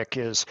field, Rick,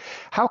 is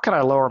how can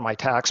I lower my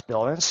tax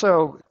bill? And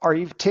so are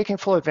you taking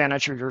full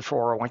advantage of your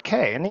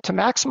 401k? And to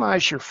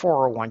maximize your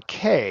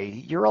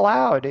 401k, you're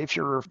allowed, if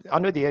you're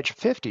under the age of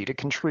 50, to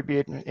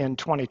contribute in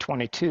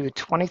 2022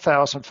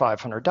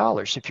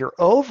 $20,500. If you're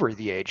over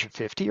the age of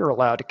 50, you're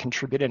allowed to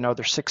contribute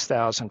another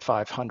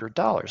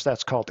 $6,500.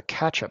 That's called the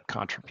catch-up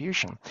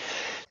contribution.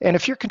 And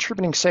if you're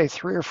contributing, say,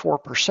 3 or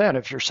 4%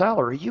 of your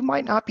salary, you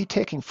might not be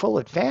taking full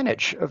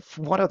advantage of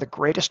one of the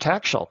greatest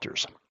tax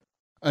shelters.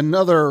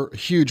 Another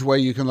huge way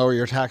you can lower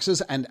your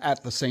taxes and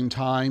at the same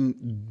time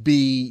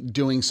be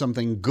doing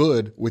something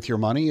good with your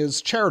money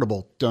is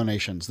charitable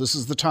donations. This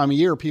is the time of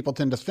year people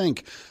tend to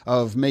think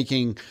of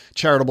making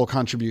charitable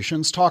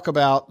contributions. Talk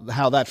about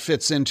how that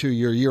fits into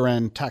your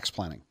year-end tax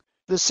planning.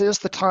 This is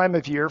the time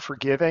of year for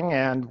giving,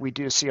 and we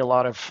do see a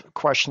lot of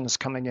questions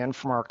coming in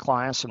from our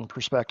clients and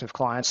prospective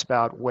clients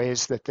about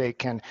ways that they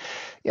can,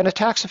 in a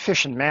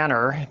tax-efficient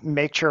manner,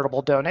 make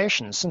charitable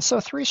donations. And so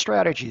 3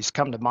 strategies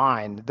come to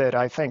mind that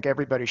I think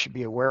everybody should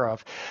be aware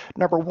of.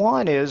 Number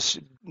one is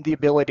the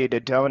ability to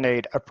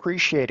donate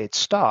appreciated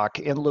stock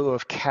in lieu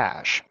of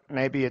cash.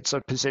 Maybe it's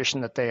a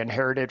position that they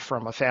inherited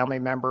from a family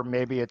member.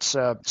 Maybe it's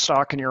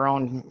stock in your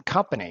own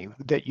company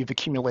that you've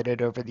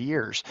accumulated over the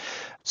years.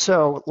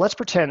 So let's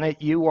pretend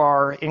that you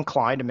are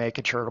inclined to make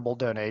a charitable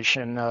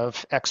donation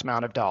of X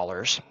amount of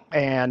dollars,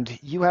 and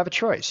you have a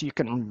choice. You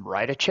can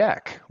write a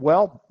check.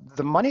 Well,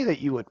 the money that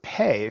you would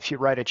pay if you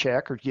write a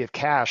check or give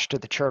cash to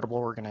the charitable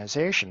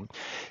organization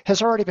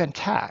has already been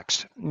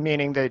taxed,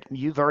 meaning that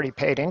you've already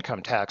paid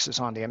income taxes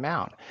on the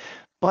amount.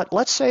 But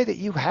let's say that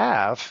you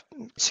have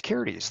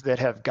securities that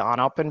have gone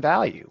up in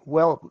value.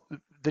 Well,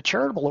 the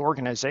charitable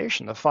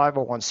organization, the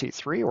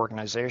 501c3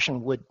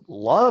 organization, would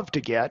love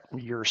to get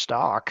your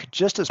stock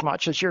just as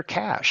much as your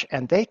cash,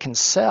 and they can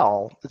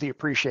sell the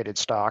appreciated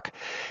stock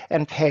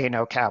and pay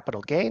no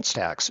capital gains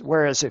tax.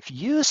 Whereas if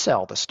you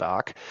sell the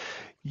stock,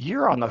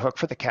 you're on the hook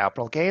for the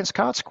capital gains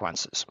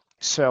consequences.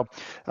 So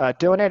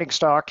donating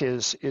stock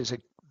is a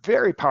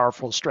very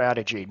powerful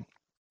strategy.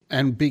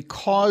 And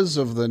because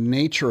of the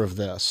nature of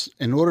this,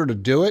 in order to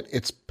do it,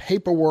 it's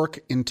paperwork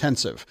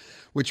intensive,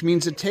 which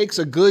means it takes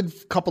a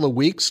good couple of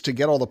weeks to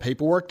get all the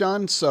paperwork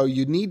done. So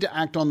you need to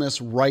act on this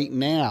right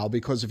now,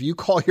 because if you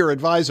call your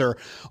advisor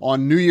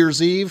on New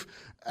Year's Eve,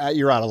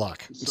 you're out of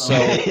luck. So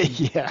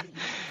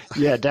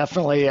Yeah,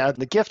 definitely.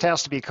 The gift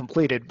has to be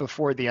completed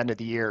before the end of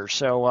the year.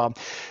 So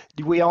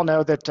we all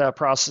know that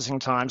processing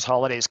times,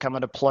 holidays come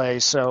into play.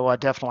 So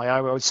definitely,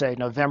 I would say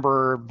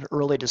November,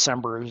 early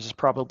December is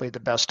probably the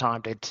best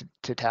time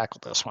to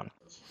tackle this one.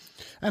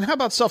 And how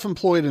about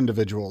self-employed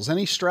individuals?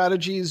 Any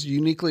strategies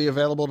uniquely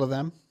available to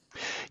them?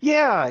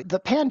 Yeah, the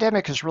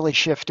pandemic has really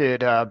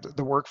shifted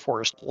the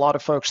workforce. A lot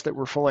of folks that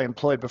were fully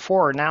employed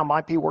before now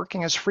might be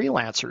working as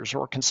freelancers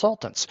or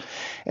consultants.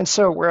 And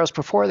so whereas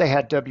before they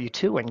had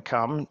W-2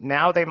 income,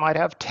 now they might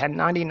have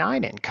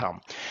 1099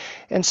 income.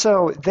 And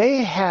so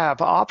they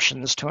have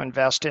options to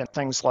invest in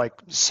things like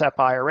SEP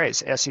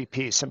IRAs,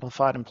 SEP,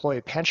 Simplified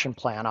Employee Pension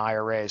Plan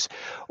IRAs,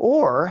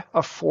 or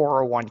a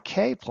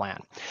 401k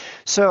plan.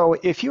 So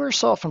if you are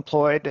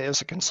self-employed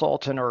as a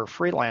consultant or a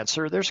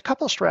freelancer, there's a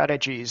couple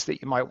strategies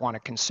that you might want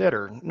to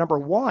consider. Number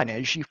one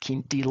is you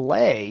can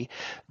delay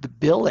the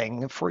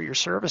billing for your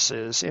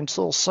services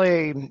until,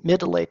 say, mid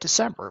to late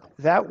December.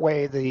 That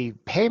way the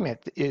payment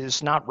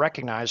is not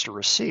recognized or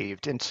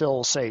received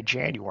until, say,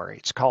 January.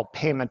 It's called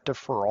payment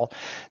deferral.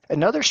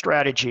 Another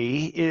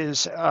strategy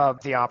is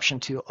the option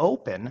to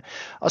open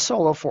a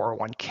solo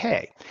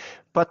 401k.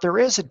 But there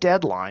is a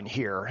deadline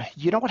here.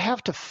 You don't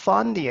have to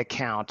fund the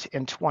account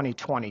in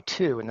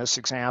 2022 in this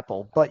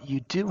example, but you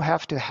do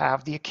have to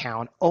have the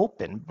account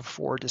open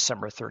before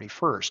December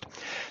 31st.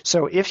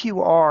 So if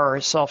you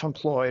are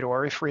self-employed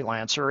or a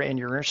freelancer and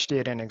you're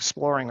interested in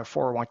exploring a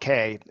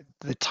 401k,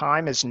 the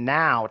time is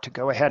now to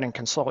go ahead and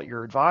consult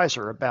your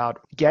advisor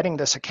about getting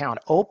this account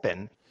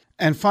open.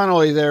 And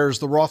finally, there's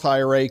the Roth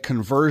IRA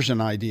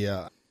conversion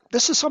idea.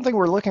 This is something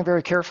we're looking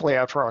very carefully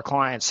at for our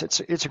clients.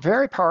 It's a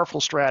very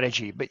powerful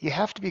strategy, but you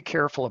have to be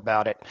careful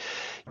about it.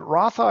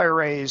 Roth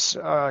IRAs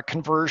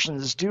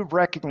conversions do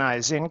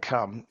recognize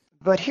income.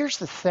 But here's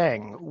the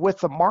thing, with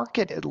the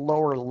market at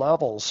lower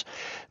levels,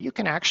 you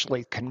can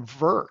actually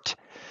convert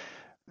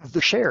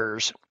the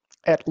shares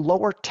at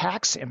lower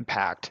tax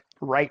impact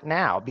right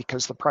now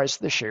because the price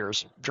of the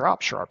shares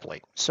dropped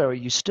sharply. So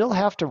you still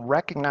have to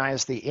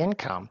recognize the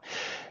income.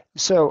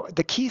 So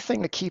the key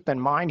thing to keep in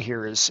mind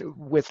here is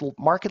with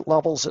market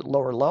levels at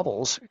lower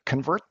levels,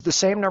 convert the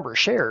same number of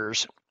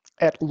shares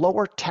at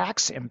lower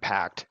tax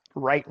impact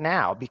right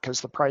now because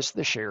the price of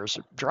the shares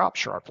dropped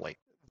sharply.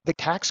 The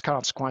tax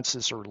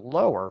consequences are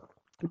lower,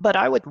 but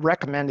I would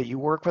recommend that you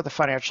work with a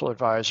financial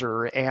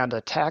advisor and a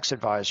tax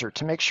advisor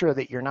to make sure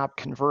that you're not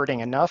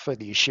converting enough of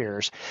these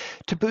shares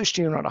to boost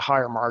you on a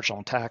higher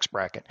marginal tax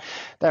bracket.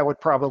 That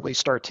would probably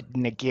start to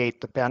negate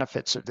the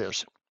benefits of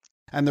this.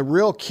 And the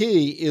real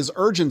key is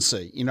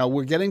urgency. You know,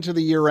 we're getting to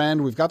the year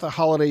end. We've got the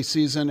holiday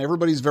season.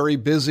 Everybody's very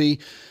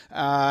busy,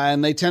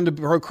 and they tend to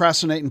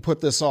procrastinate and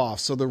put this off.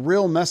 So the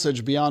real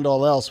message beyond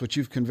all else, which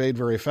you've conveyed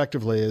very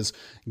effectively, is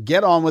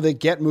get on with it,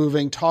 get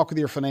moving, talk with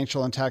your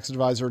financial and tax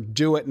advisor,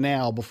 do it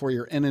now before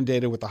you're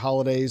inundated with the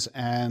holidays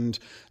and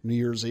New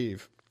Year's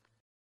Eve.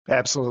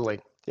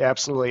 Absolutely. Yeah,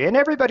 absolutely. And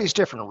everybody's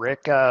different,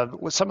 Rick.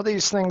 Some of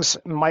these things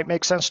might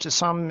make sense to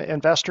some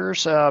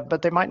investors,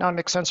 but they might not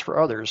make sense for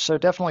others. So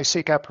definitely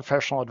seek out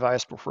professional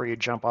advice before you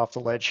jump off the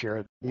ledge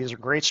here. These are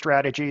great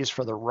strategies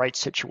for the right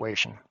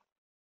situation.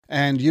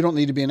 And you don't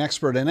need to be an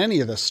expert in any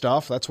of this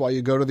stuff. That's why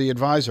you go to the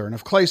advisor. And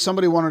if, Clay,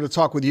 somebody wanted to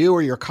talk with you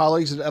or your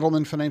colleagues at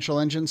Edelman Financial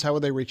Engines, how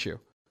would they reach you?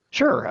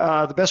 Sure.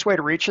 The best way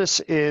to reach us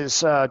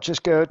is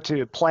just go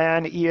to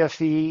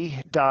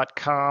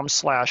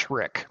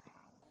planefe.com/Rick.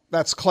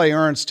 That's Clay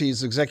Ernst.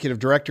 He's Executive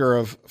Director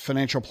of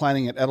Financial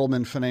Planning at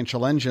Edelman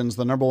Financial Engines,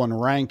 the #1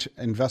 ranked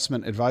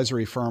investment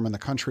advisory firm in the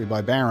country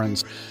by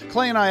Barron's.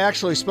 Clay and I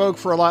actually spoke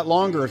for a lot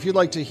longer. If you'd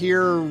like to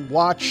hear,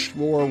 watch,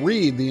 or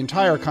read the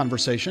entire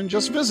conversation,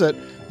 just visit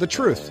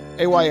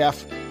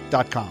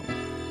thetruth.ayf.com.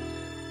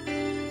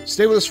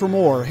 Stay with us for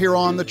more here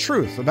on The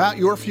Truth About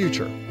Your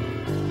Future.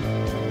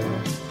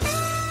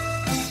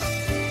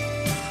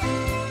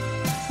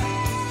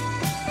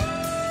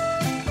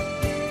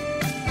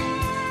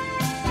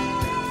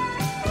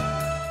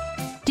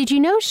 Did you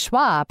know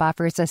Schwab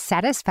offers a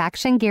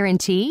satisfaction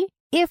guarantee?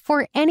 If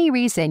for any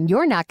reason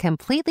you're not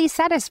completely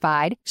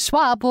satisfied,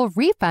 Schwab will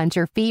refund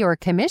your fee or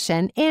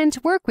commission and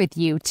work with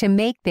you to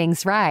make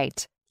things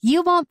right.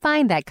 You won't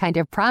find that kind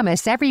of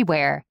promise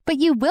everywhere, but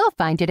you will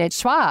find it at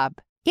Schwab.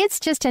 It's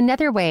just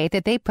another way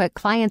that they put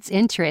clients'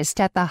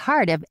 interest at the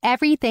heart of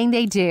everything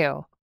they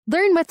do.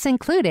 Learn what's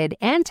included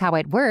and how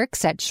it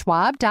works at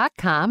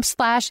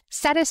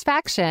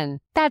schwab.com/satisfaction.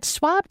 That's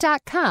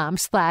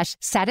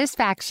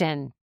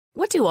schwab.com/satisfaction.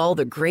 What do all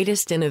the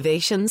greatest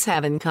innovations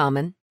have in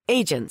common?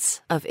 Agents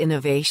of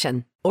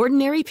innovation.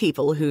 Ordinary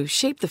people who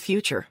shape the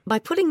future by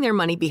putting their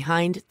money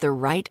behind the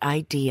right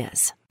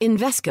ideas.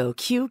 Invesco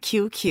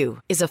QQQ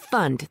is a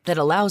fund that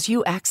allows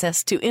you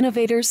access to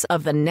innovators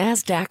of the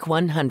NASDAQ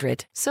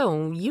 100.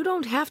 So you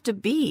don't have to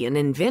be an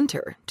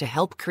inventor to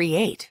help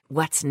create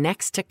what's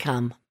next to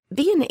come.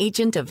 Be an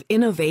agent of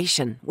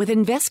innovation with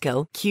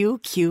Invesco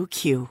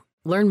QQQ.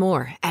 Learn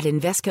more at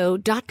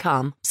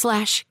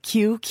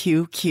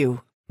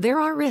Invesco.com/QQQ. There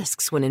are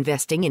risks when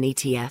investing in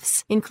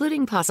ETFs,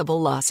 including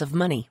possible loss of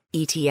money.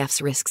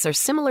 ETFs risks are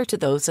similar to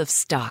those of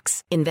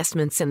stocks.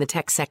 Investments in the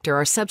tech sector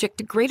are subject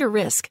to greater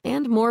risk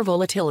and more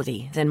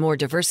volatility than more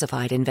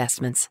diversified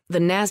investments. The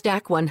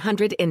NASDAQ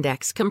 100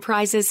 Index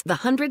comprises the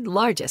 100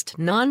 largest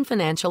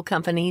non-financial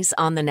companies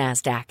on the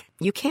NASDAQ.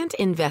 You can't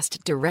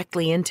invest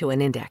directly into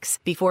an index.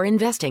 Before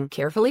investing,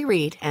 carefully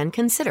read and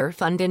consider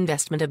fund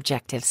investment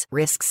objectives,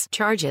 risks,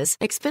 charges,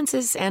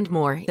 expenses, and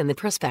more in the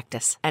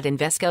prospectus at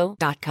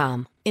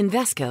Invesco.com.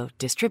 Invesco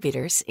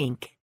Distributors,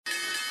 Inc.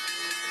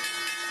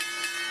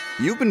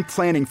 You've been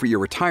planning for your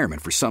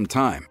retirement for some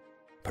time,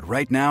 but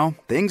right now,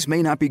 things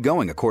may not be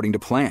going according to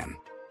plan.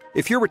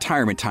 If your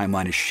retirement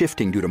timeline is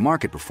shifting due to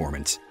market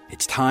performance,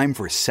 it's time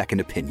for a second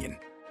opinion.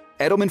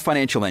 Edelman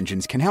Financial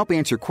Engines can help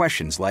answer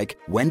questions like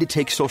when to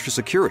take Social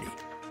Security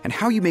and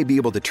how you may be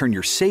able to turn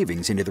your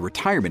savings into the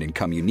retirement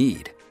income you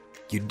need.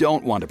 You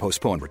don't want to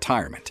postpone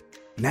retirement.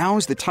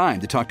 Now's the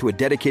time to talk to a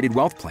dedicated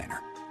wealth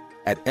planner.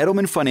 At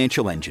Edelman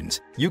Financial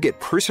Engines, you get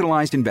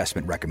personalized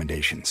investment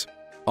recommendations.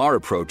 Our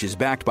approach is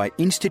backed by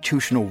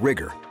institutional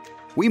rigor.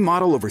 We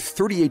model over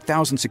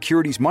 38,000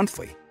 securities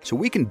monthly, so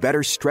we can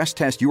better stress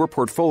test your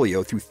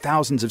portfolio through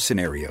thousands of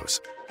scenarios.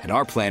 And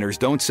our planners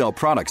don't sell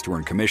products to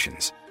earn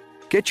commissions.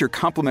 Get your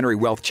complimentary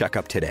wealth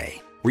checkup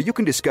today, where you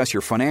can discuss your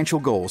financial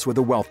goals with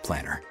a wealth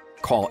planner.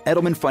 Call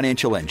Edelman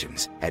Financial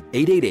Engines at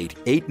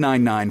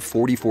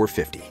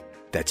 888-899-4450.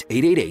 That's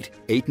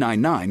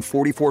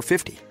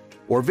 888-899-4450.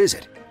 Or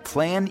visit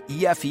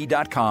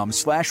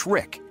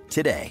planefe.com/Rick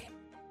today.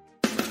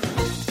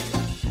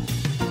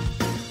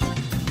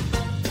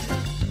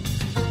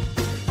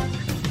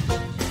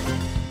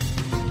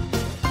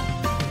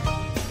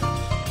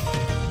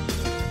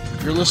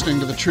 You're listening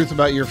to The Truth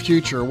About Your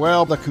Future.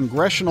 Well, the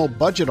Congressional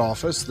Budget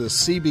Office, the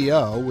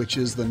CBO, which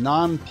is the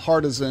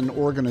nonpartisan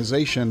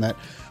organization that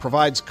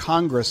provides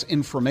Congress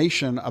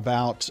information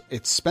about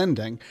its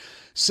spending,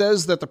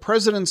 says that the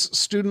president's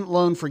student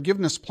loan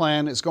forgiveness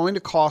plan is going to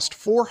cost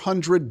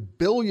 $400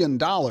 billion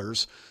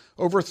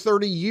over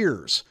 30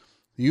 years.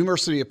 The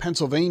University of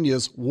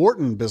Pennsylvania's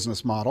Wharton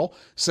business model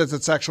says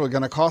it's actually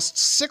going to cost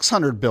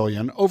 $600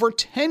 billion over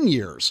 10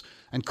 years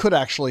and could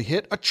actually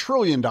hit $1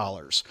 trillion.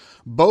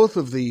 Both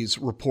of these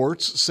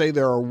reports say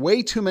there are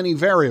way too many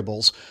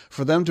variables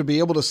for them to be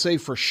able to say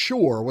for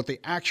sure what the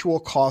actual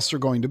costs are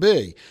going to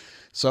be.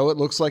 So it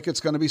looks like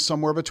it's going to be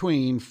somewhere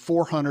between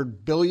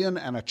 $400 billion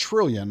and $1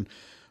 trillion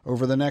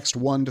over the next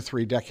 1 to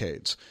 3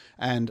 decades.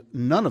 And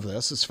none of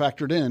this is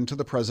factored into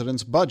the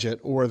president's budget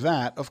or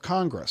that of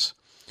Congress.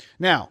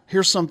 Now,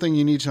 here's something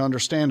you need to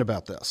understand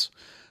about this.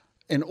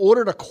 In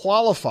order to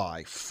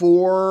qualify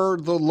for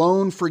the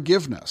loan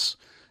forgiveness,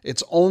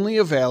 it's only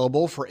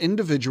available for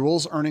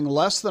individuals earning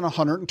less than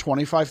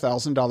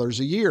 $125,000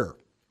 a year.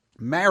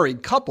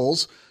 Married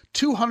couples,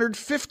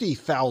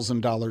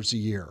 $250,000 a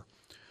year.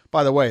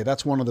 By the way,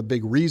 that's one of the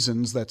big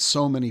reasons that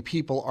so many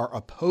people are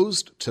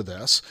opposed to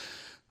this.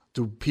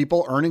 Do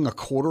people earning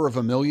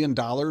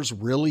 $250,000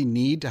 really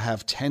need to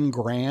have 10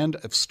 grand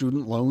of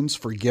student loans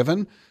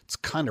forgiven? It's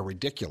kind of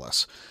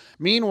ridiculous.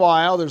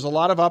 Meanwhile, there's a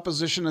lot of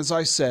opposition, as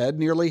I said.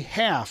 Nearly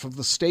half of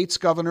the state's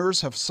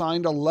governors have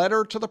signed a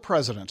letter to the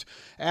president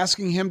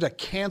asking him to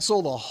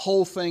cancel the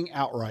whole thing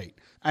outright.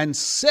 And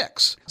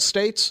 6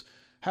 states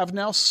have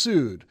now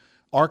sued: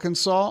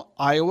 Arkansas,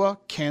 Iowa,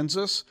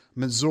 Kansas,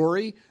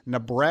 Missouri,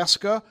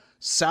 Nebraska,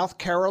 South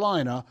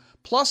Carolina,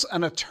 plus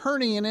an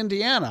attorney in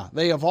Indiana.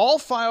 They have all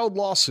filed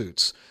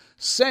lawsuits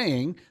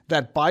saying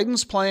that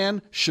Biden's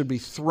plan should be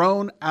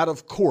thrown out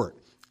of court.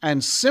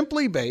 And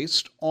simply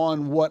based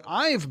on what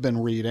I've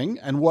been reading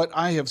and what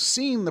I have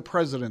seen the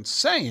president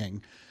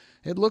saying,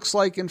 it looks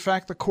like, in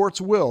fact, the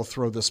courts will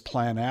throw this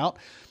plan out.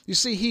 You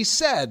see, he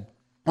said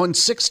on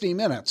 60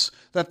 Minutes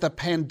that the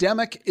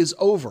pandemic is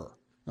over.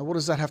 Now, what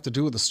does that have to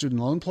do with the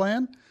student loan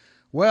plan?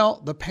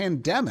 Well, the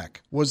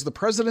pandemic was the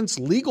president's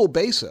legal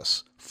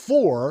basis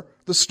for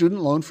the student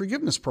loan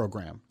forgiveness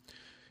program.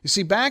 You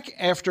see, back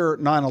after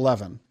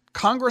 9/11,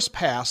 Congress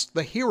passed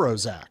the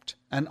HEROES Act.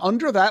 And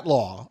under that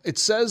law, it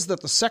says that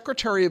the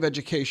Secretary of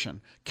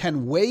Education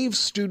can waive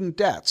student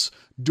debts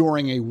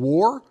during a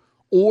war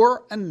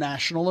or a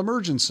national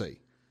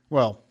emergency.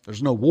 Well,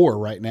 there's no war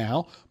right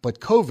now, but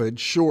COVID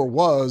sure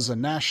was a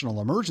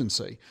national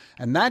emergency.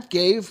 And that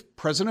gave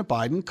President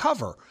Biden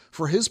cover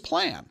for his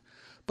plan.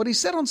 But he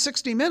said on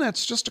 60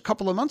 Minutes just a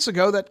couple of months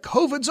ago that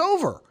COVID's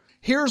over.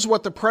 Here's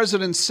what the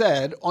president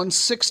said on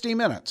 60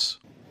 Minutes.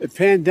 The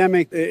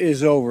pandemic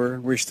is over.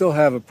 We still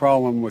have a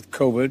problem with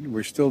COVID.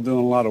 We're still doing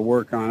a lot of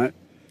work on it,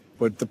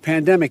 but the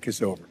pandemic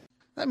is over.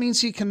 That means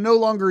he can no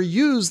longer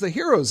use the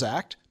HEROES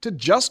Act to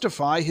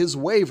justify his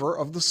waiver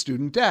of the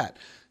student debt.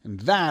 And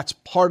that's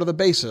part of the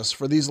basis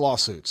for these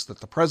lawsuits, that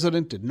the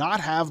president did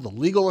not have the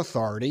legal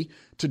authority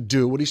to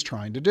do what he's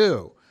trying to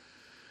do.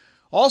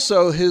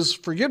 Also, his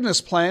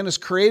forgiveness plan is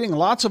creating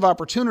lots of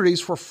opportunities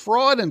for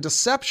fraud and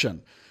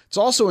deception. It's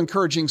also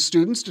encouraging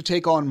students to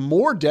take on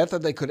more debt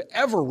than they could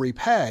ever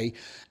repay.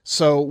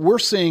 So we're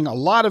seeing a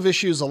lot of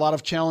issues, a lot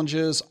of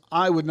challenges.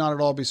 I would not at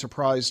all be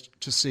surprised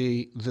to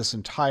see this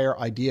entire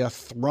idea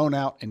thrown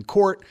out in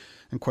court.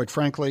 And quite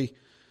frankly,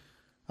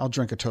 I'll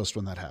drink a toast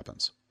when that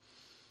happens.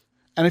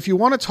 And if you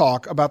want to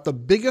talk about the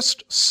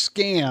biggest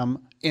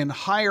scam in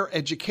higher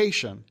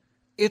education,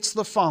 it's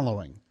the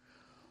following.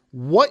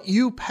 What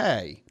you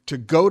pay to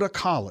go to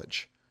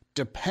college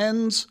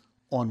depends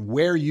on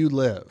where you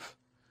live.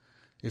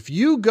 If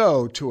you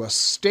go to a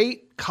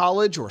state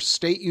college or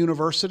state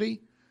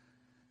university,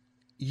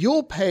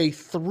 you'll pay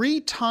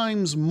 3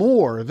 times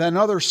more than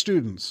other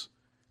students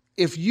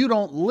if you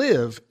don't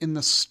live in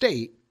the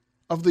state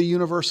of the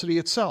university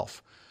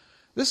itself.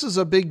 This is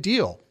a big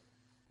deal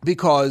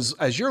because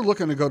as you're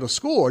looking to go to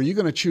school, are you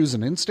going to choose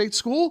an in-state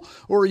school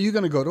or are you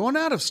going to go to an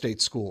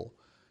out-of-state school?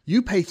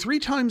 You pay 3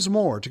 times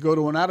more to go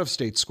to an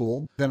out-of-state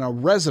school than a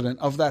resident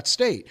of that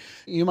state.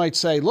 You might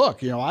say,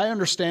 look, I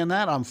understand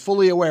that. I'm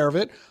fully aware of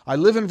it. I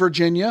live in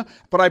Virginia,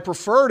 but I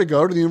prefer to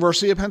go to the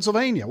University of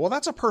Pennsylvania. Well,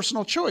 that's a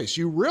personal choice.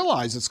 You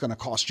realize it's going to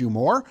cost you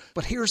more,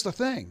 but here's the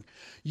thing.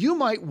 You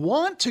might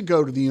want to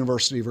go to the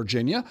University of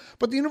Virginia,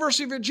 but the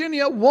University of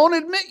Virginia won't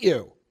admit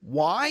you.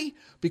 Why?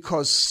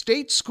 Because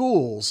state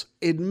schools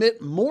admit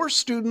more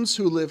students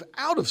who live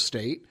out of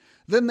state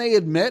than they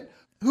admit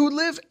who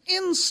live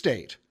in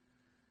state.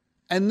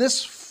 And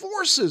this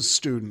forces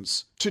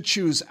students to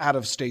choose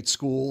out-of-state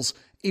schools,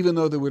 even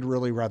though they would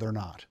really rather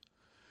not.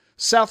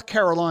 South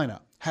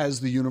Carolina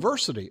has the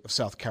University of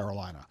South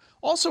Carolina,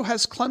 also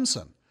has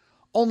Clemson.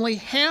 Only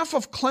half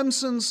of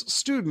Clemson's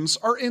students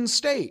are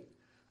in-state.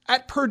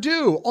 At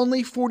Purdue,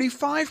 only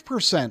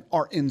 45%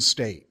 are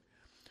in-state.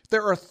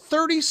 There are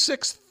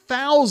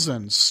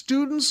 36,000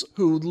 students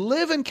who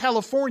live in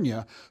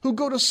California who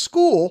go to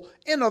school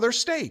in other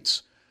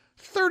states.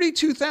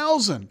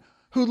 32,000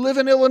 who live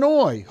in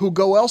Illinois, who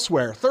go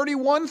elsewhere.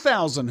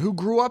 31,000 who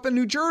grew up in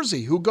New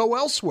Jersey, who go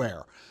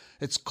elsewhere.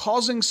 It's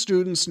causing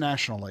students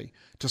nationally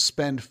to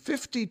spend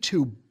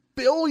 $52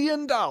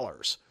 billion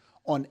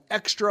on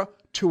extra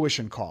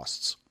tuition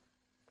costs.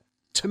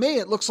 To me,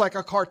 it looks like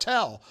a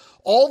cartel.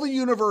 All the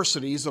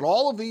universities at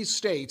all of these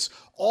states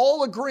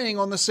all agreeing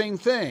on the same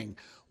thing.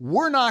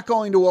 We're not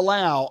going to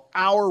allow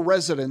our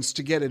residents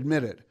to get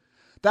admitted.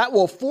 That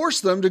will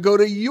force them to go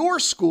to your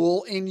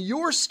school in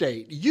your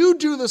state. You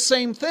do the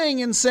same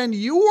thing and send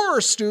your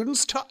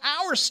students to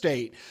our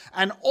state.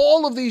 And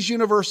all of these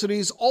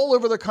universities all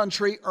over the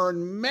country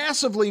earn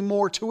massively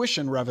more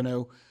tuition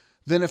revenue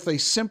than if they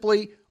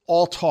simply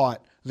all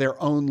taught their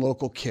own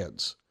local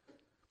kids.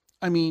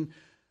 I mean,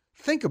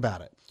 think about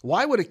it.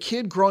 Why would a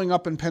kid growing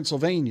up in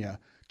Pennsylvania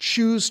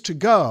choose to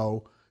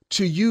go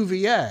to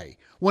UVA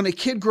when a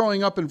kid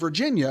growing up in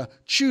Virginia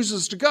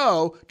chooses to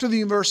go to the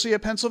University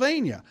of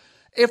Pennsylvania?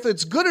 If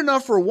it's good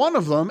enough for one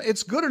of them,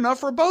 it's good enough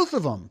for both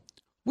of them.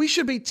 We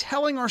should be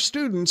telling our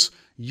students,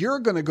 you're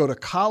going to go to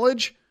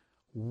college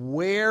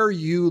where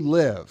you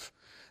live.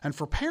 And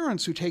for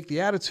parents who take the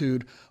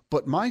attitude,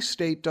 but my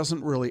state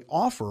doesn't really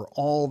offer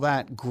all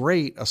that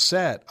great a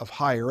set of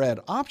higher ed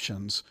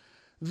options,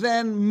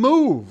 then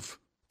move.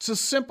 It's as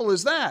simple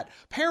as that.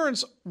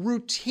 Parents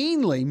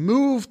routinely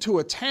move to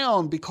a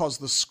town because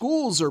the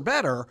schools are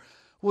better.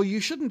 Well,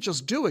 you shouldn't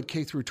just do it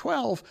K through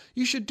 12.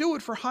 You should do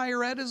it for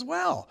higher ed as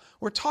well.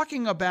 We're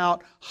talking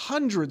about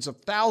hundreds of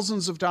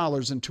thousands of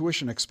dollars in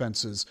tuition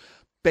expenses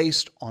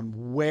based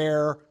on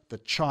where the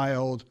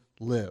child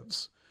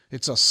lives.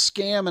 It's a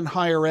scam in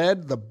higher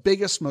ed, the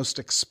biggest, most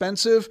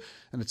expensive,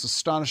 and it's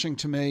astonishing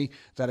to me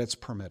that it's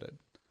permitted.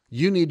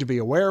 You need to be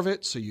aware of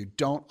it so you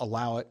don't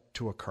allow it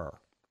to occur.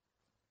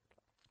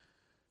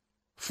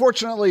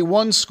 Fortunately,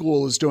 one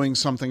school is doing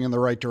something in the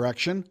right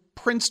direction.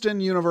 Princeton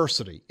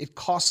University. It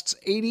costs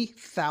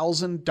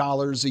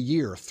 $80,000 a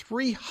year,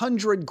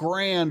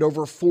 $300,000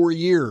 over 4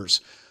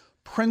 years.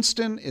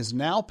 Princeton is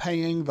now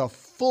paying the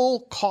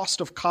full cost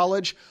of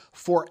college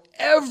for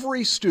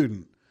every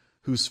student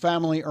whose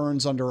family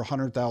earns under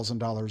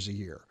 $100,000 a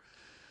year.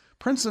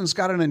 Princeton's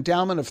got an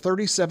endowment of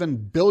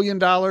 $37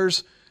 billion,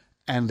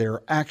 and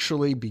they're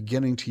actually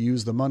beginning to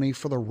use the money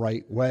for the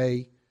right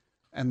way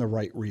and the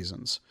right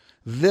reasons.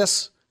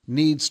 This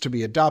needs to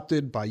be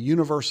adopted by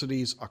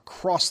universities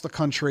across the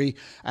country.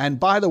 And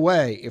by the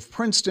way, if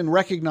Princeton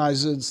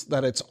recognizes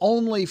that it's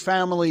only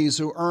families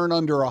who earn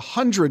under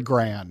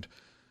 $100,000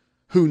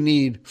 who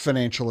need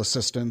financial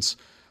assistance,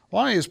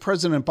 why is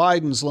President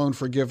Biden's loan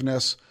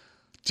forgiveness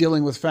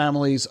dealing with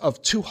families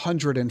of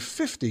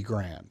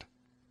 $250,000?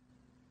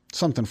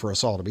 Something for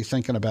us all to be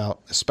thinking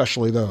about,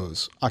 especially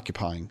those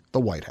occupying the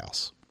White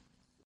House.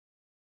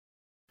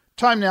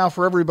 Time now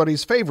for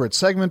everybody's favorite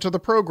segment of the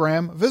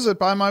program, Visit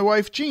by my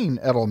wife, Jean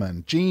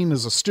Edelman. Jean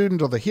is a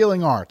student of the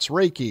healing arts,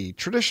 Reiki,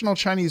 traditional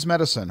Chinese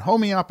medicine,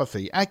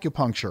 homeopathy,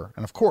 acupuncture,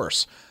 and of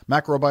course,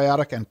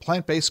 macrobiotic and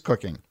plant-based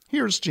cooking.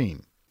 Here's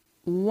Jean.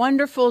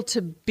 Wonderful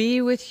to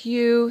be with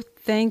you.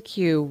 Thank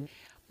you.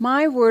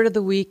 My word of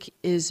the week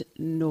is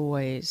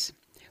noise.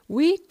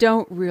 We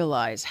don't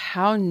realize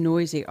how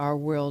noisy our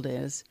world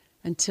is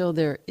until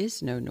there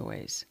is no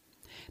noise.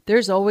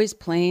 There's always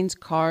planes,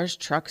 cars,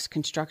 trucks,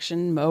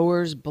 construction,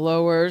 mowers,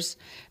 blowers,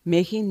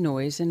 making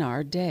noise in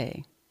our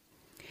day.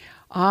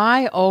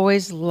 I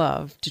always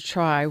love to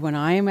try when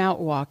I am out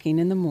walking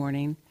in the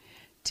morning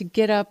to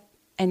get up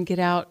and get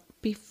out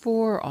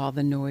before all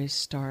the noise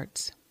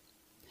starts.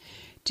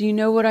 Do you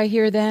know what I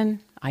hear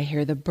then? I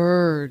hear the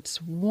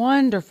birds,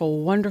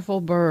 wonderful,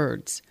 wonderful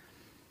birds.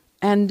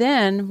 And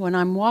then when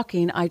I'm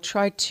walking, I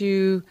try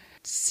to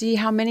see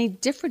how many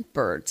different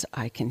birds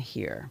I can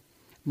hear.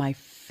 My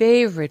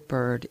favorite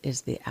bird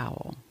is the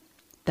owl.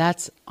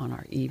 That's on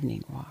our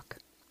evening walk.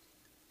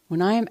 When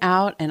I am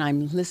out and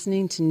I'm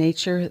listening to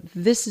nature,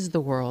 this is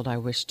the world I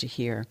wish to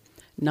hear,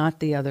 not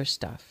the other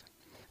stuff.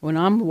 When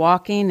I'm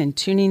walking and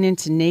tuning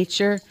into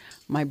nature,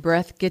 my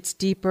breath gets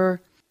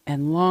deeper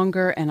and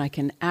longer, and I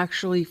can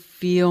actually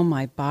feel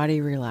my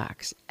body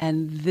relax.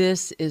 And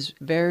this is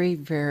very,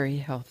 very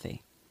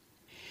healthy.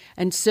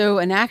 And so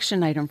an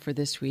action item for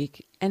this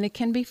week, and it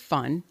can be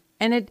fun,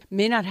 and it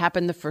may not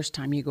happen the first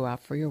time you go out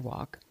for your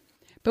walk,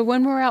 but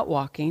when we're out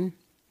walking,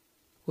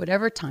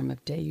 whatever time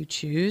of day you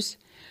choose,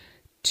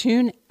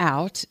 tune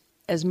out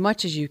as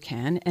much as you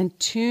can and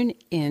tune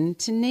in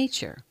to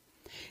nature.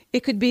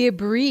 It could be a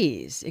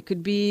breeze. It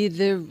could be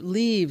the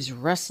leaves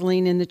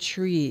rustling in the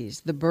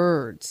trees, the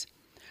birds.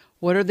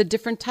 What are the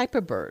different type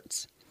of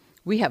birds?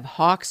 We have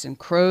hawks and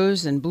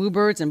crows and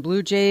bluebirds and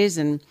blue jays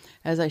and,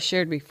 as I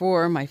shared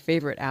before, my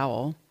favorite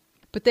owl.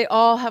 But they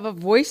all have a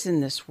voice in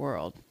this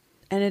world.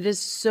 And it is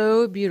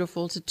so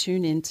beautiful to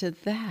tune into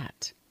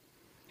that.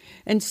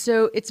 And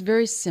so it's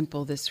very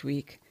simple this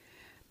week.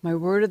 My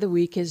word of the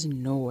week is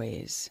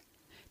noise.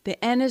 The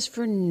N is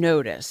for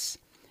notice.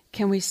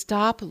 Can we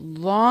stop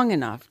long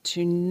enough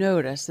to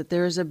notice that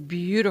there is a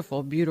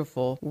beautiful,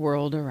 beautiful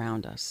world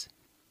around us?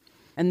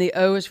 And the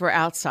O is for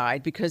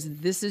outside, because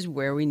this is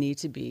where we need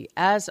to be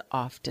as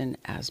often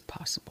as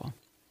possible.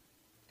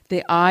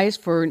 The I is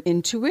for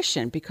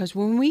intuition, because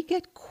when we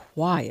get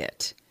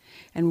quiet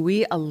and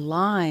we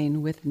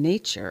align with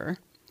nature,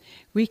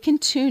 we can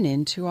tune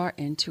into our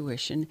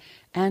intuition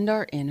and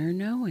our inner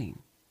knowing.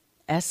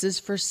 S is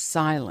for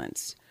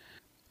silence.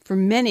 For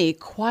many,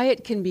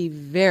 quiet can be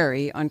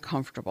very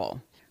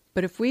uncomfortable.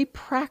 But if we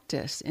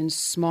practice in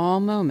small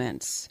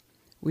moments,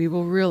 we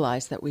will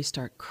realize that we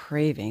start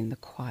craving the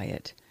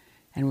quiet,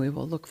 and we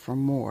will look for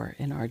more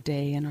in our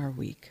day and our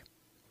week.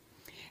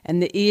 And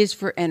the E is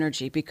for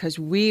energy, because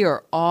we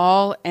are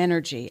all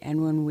energy.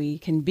 And when we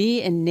can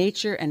be in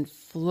nature and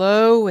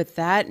flow with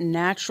that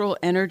natural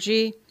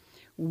energy,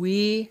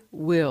 we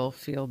will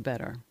feel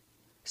better.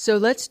 So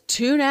let's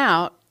tune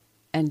out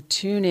and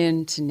tune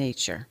in to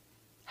nature.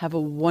 Have a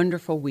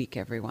wonderful week,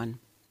 everyone.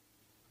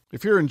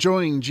 If you're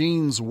enjoying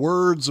Jean's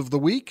Words of the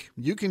Week,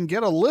 you can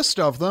get a list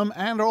of them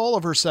and all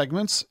of her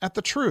segments at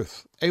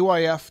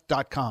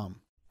thetruth.ayf.com.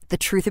 The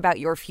Truth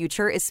About Your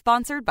Future is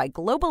sponsored by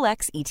Global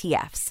X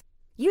ETFs.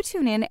 You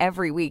tune in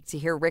every week to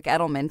hear Rick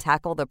Edelman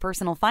tackle the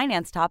personal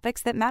finance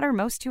topics that matter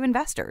most to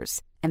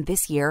investors. And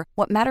this year,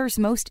 what matters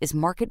most is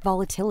market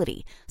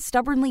volatility,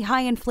 stubbornly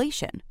high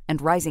inflation,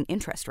 and rising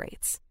interest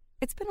rates.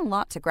 It's been a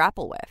lot to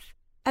grapple with.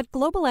 At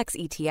Global X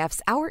ETFs,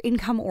 our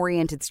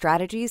income-oriented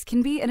strategies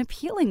can be an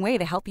appealing way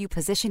to help you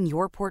position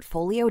your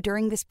portfolio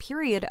during this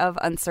period of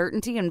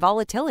uncertainty and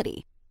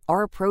volatility.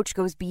 Our approach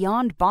goes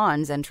beyond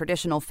bonds and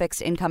traditional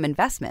fixed income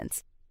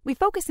investments. We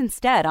focus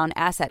instead on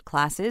asset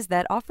classes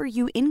that offer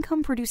you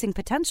income-producing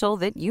potential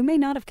that you may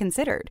not have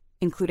considered,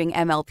 including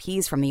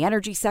MLPs from the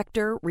energy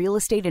sector, real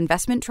estate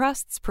investment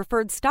trusts,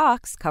 preferred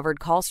stocks,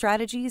 covered call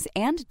strategies,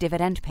 and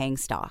dividend-paying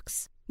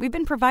stocks. We've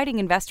been providing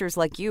investors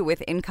like you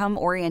with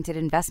income-oriented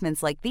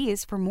investments like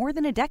these for more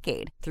than a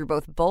decade through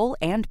both bull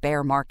and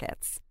bear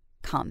markets.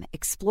 Come,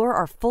 explore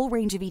our full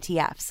range of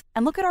ETFs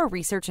and look at our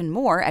research and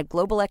more at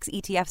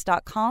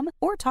globalxetfs.com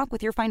or talk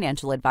with your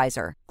financial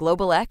advisor.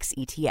 Global X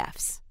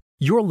ETFs.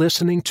 You're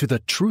listening to The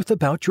Truth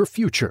About Your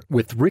Future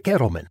with Rick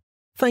Edelman.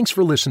 Thanks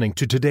for listening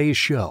to today's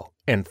show,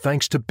 and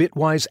thanks to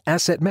Bitwise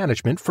Asset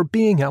Management for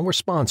being our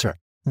sponsor.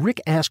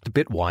 Rick asked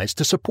Bitwise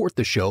to support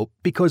the show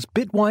because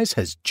Bitwise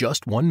has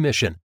just one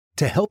mission: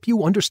 to help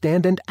you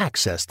understand and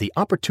access the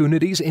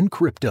opportunities in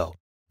crypto.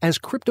 As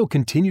crypto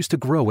continues to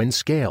grow in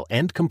scale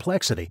and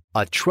complexity,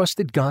 a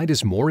trusted guide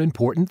is more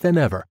important than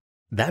ever.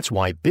 That's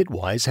why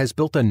Bitwise has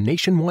built a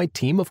nationwide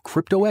team of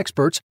crypto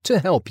experts to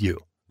help you.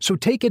 So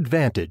take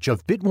advantage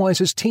of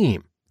Bitwise's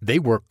team. They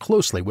work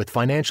closely with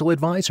financial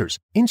advisors,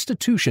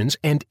 institutions,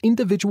 and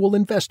individual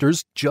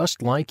investors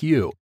just like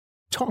you.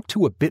 Talk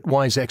to a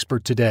Bitwise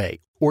expert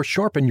today or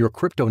sharpen your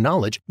crypto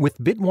knowledge with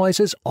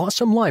Bitwise's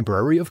awesome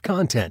library of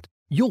content.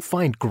 You'll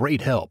find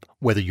great help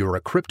whether you're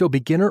a crypto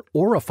beginner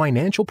or a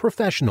financial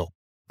professional.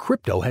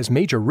 Crypto has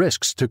major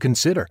risks to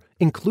consider,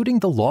 including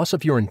the loss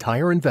of your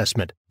entire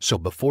investment. So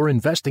before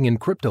investing in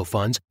crypto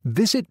funds,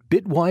 visit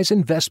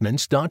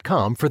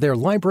bitwiseinvestments.com for their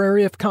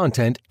library of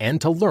content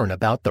and to learn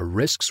about the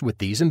risks with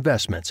these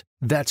investments.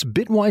 That's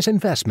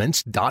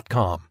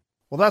bitwiseinvestments.com.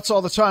 Well, that's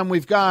all the time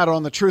we've got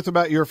on The Truth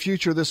About Your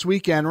Future this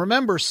weekend.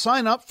 Remember,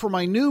 sign up for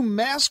my new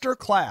master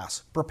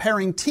class,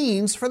 Preparing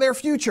Teens for Their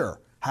Future,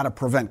 How to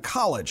Prevent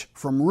College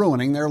from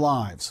Ruining Their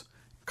Lives.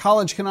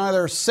 College can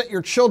either set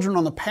your children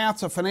on the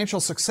path to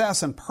financial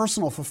success and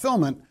personal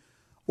fulfillment,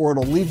 or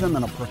it'll leave them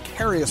in a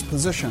precarious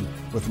position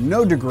with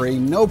no degree,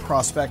 no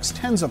prospects,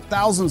 tens of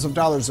thousands of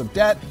dollars of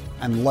debt,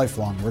 and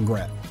lifelong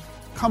regret.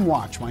 Come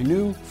watch my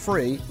new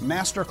free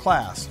master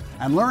class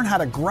and learn how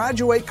to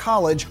graduate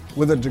college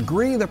with a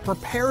degree that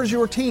prepares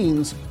your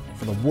teens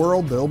for the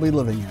world they'll be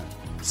living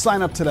in.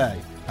 Sign up today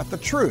at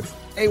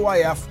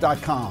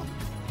thetruthayf.com.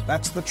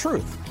 That's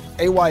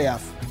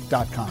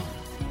thetruthayf.com.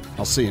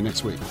 I'll see you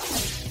next week.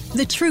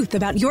 The Truth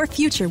About Your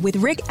Future with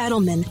Rick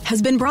Edelman has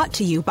been brought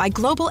to you by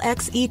Global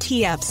X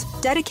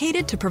ETFs,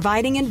 dedicated to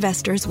providing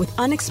investors with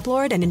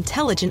unexplored and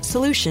intelligent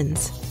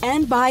solutions.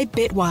 And by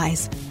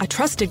Bitwise, a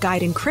trusted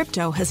guide in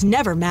crypto has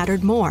never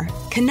mattered more.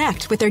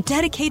 Connect with their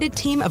dedicated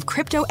team of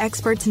crypto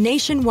experts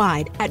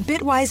nationwide at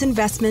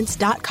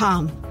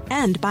bitwiseinvestments.com.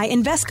 And by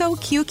Invesco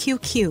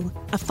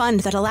QQQ, a fund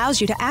that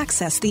allows you to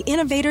access the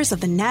innovators of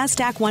the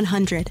NASDAQ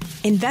 100.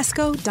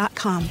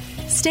 Invesco.com.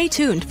 Stay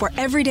tuned for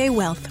Everyday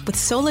Wealth with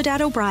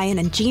Soledad O'Brien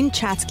and Gene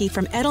Chatsky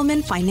from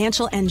Edelman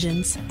Financial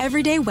Engines.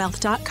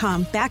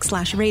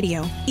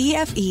 Everydaywealth.com/radio.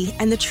 EFE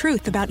and The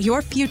Truth About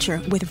Your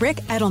Future with Rick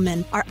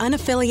Edelman are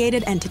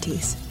unaffiliated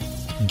entities.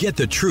 Get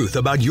the truth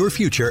about your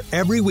future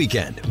every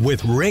weekend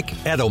with Rick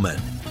Edelman.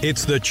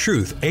 It's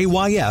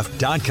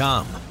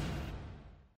thetruthayf.com.